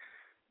be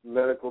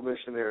medical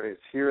missionaries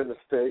here in the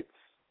States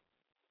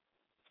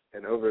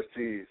and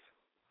overseas.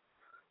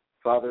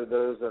 Father,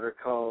 those that are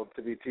called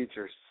to be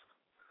teachers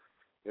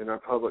in our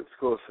public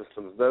school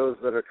systems. Those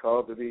that are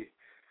called to be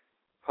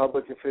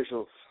public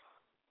officials.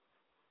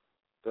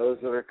 Those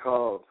that are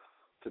called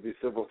to be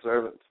civil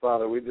servants.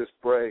 Father, we just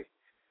pray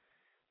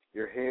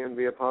your hand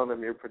be upon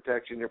them, your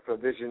protection, your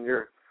provision,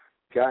 your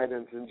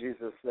guidance in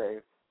Jesus'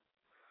 name.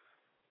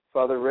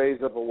 Father,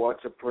 raise up a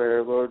watch of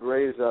prayer. Lord,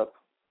 raise up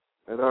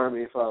an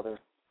army, Father.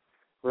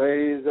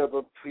 Raise up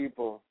a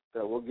people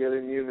that will get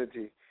in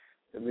unity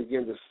and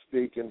begin to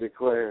speak and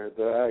declare,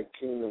 thy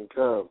kingdom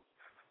come,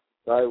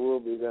 thy will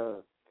be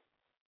done.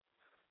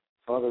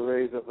 Father,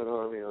 raise up an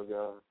army, oh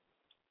God.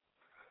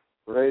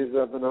 Raise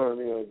up an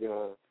army, oh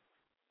God.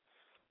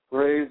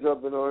 Raise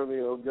up an army,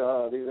 oh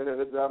God, even if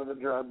it's out of the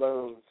dry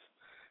bones,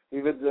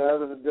 if it's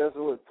out of the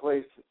desolate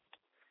places.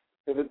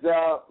 If it's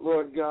out,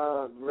 Lord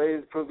God,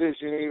 raise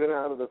provision even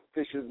out of the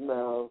fish's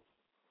mouth,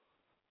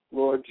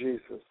 Lord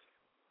Jesus.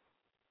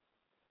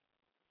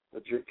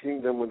 That your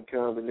kingdom would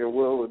come and your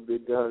will would be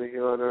done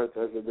here on earth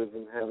as it is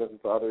in heaven,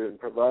 Father, and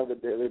provide the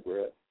daily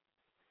bread.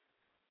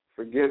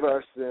 Forgive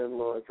our sin,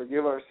 Lord.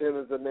 Forgive our sin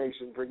as a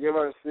nation. Forgive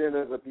our sin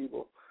as a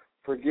people.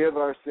 Forgive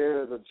our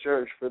sin as a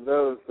church for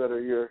those that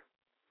are your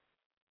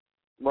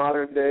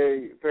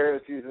modern-day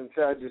Pharisees and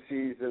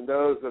Sadducees and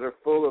those that are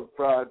full of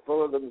pride,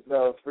 full of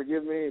themselves.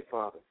 Forgive me,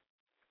 Father,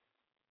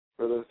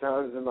 for those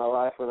times in my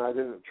life when I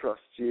didn't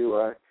trust you,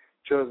 I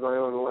chose my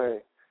own way.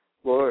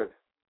 Lord,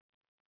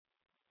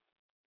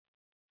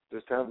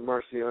 just have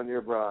mercy on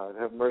your bride.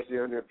 Have mercy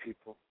on your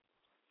people,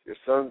 your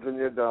sons and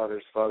your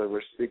daughters, Father.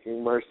 We're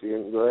speaking mercy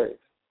and grace.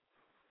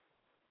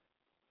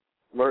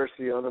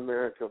 Mercy on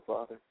America,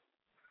 Father.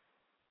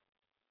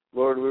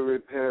 Lord, we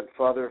repent,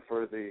 Father,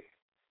 for the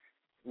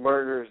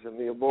murders and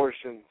the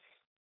abortions.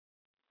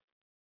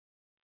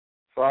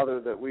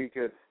 Father, that we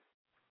could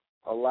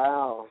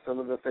allow some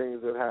of the things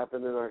that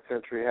happen in our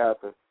country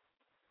happen.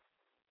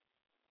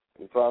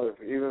 And Father,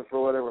 even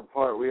for whatever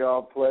part we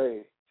all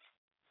play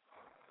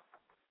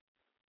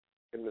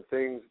in the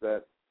things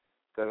that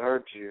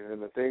hurt you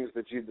and the things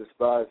that you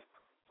despise,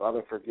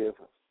 Father, forgive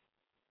us.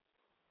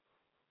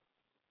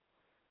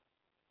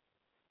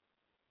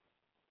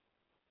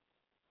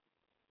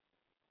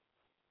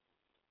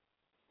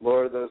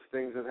 Lord, those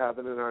things that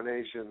happen in our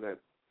nation that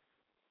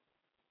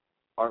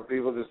our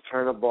people just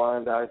turn a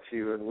blind eye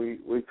to, and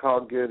we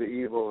call good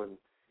evil and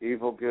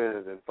evil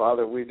good. And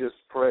Father, we just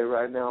pray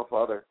right now,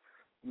 Father,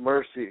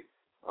 mercy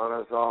on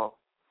us all.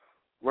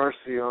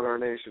 Mercy on our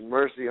nation.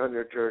 Mercy on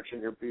your church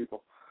and your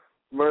people.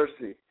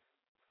 Mercy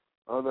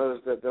on those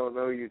that don't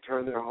know you.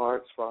 Turn their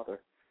hearts, Father,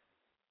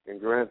 and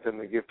grant them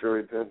the gift of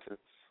repentance.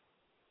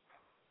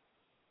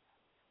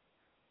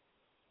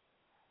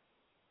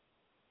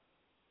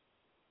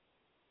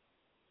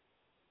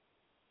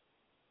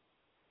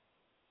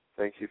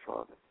 Thank you,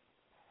 Father.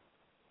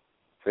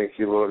 Thank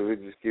you, Lord. We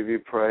just give you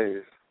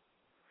praise.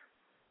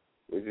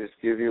 We just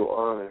give you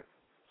honor.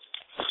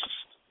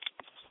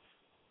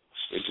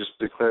 We just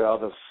declare all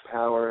the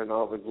power and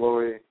all the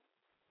glory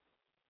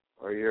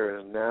are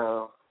yours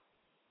now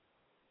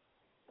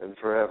and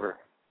forever.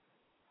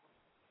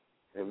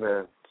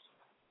 Amen.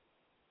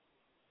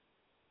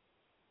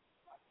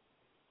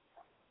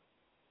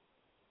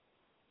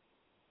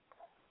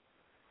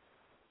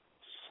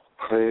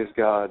 Praise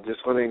God. Just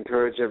want to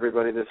encourage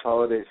everybody this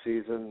holiday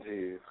season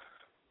to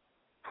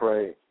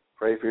pray.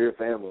 Pray for your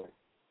family.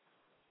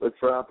 Look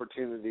for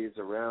opportunities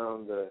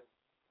around the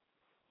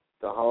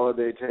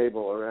holiday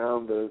table,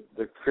 around the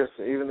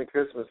Christmas, even the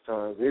Christmas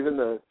times, even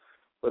the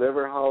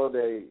whatever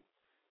holiday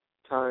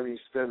time you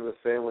spend with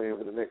family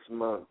over the next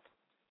month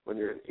when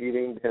you're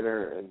eating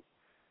dinner and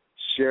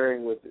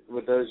sharing with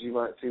those you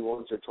might see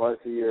once or twice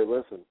a year.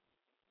 Listen,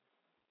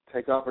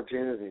 take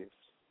opportunities.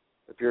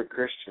 If you're a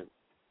Christian,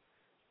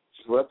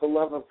 just let the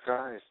love of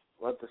Christ,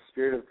 let the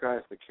Spirit of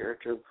Christ, the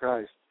character of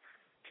Christ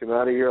come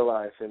out of your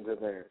life into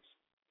theirs.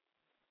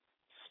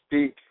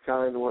 Speak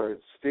kind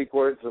words. Speak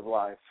words of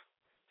life.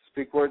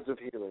 Speak words of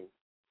healing.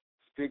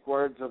 Speak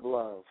words of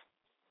love.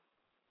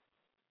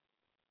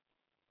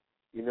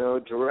 You know,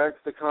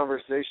 direct the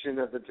conversation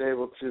at the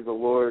table to the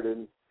Lord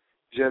in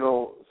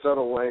gentle,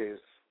 subtle ways,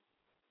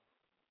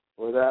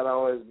 without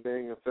always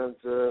being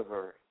offensive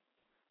or,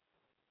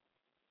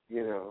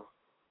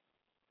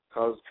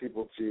 cause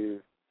people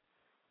to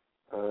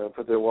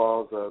put their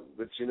walls up.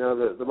 But,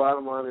 the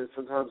bottom line is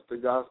sometimes the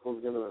gospel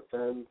is going to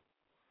offend,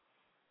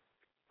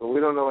 but we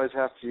don't always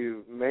have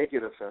to make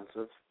it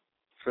offensive.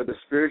 For the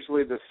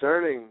spiritually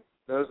discerning,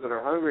 those that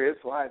are hungry,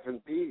 it's life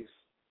and peace.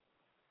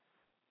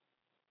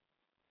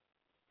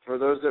 For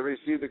those that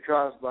receive the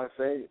cross by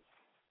faith,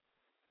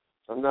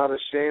 I'm not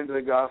ashamed of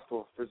the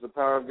gospel. For it's the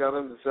power of God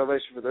unto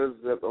salvation for those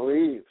that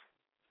believe.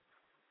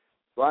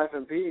 Life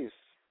and peace.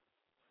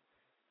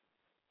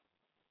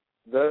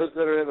 Those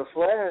that are in the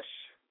flesh,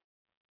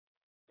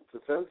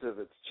 it's offensive,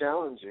 it's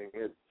challenging,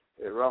 it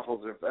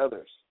ruffles their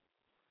feathers.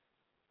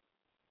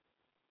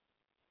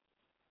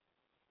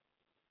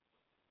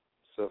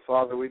 So,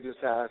 Father, we just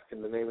ask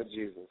in the name of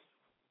Jesus,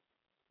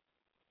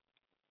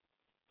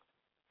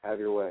 have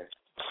your way.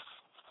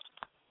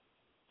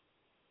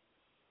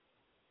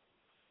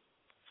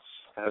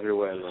 Have your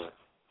way, Lord.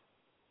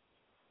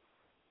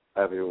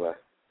 Have your way.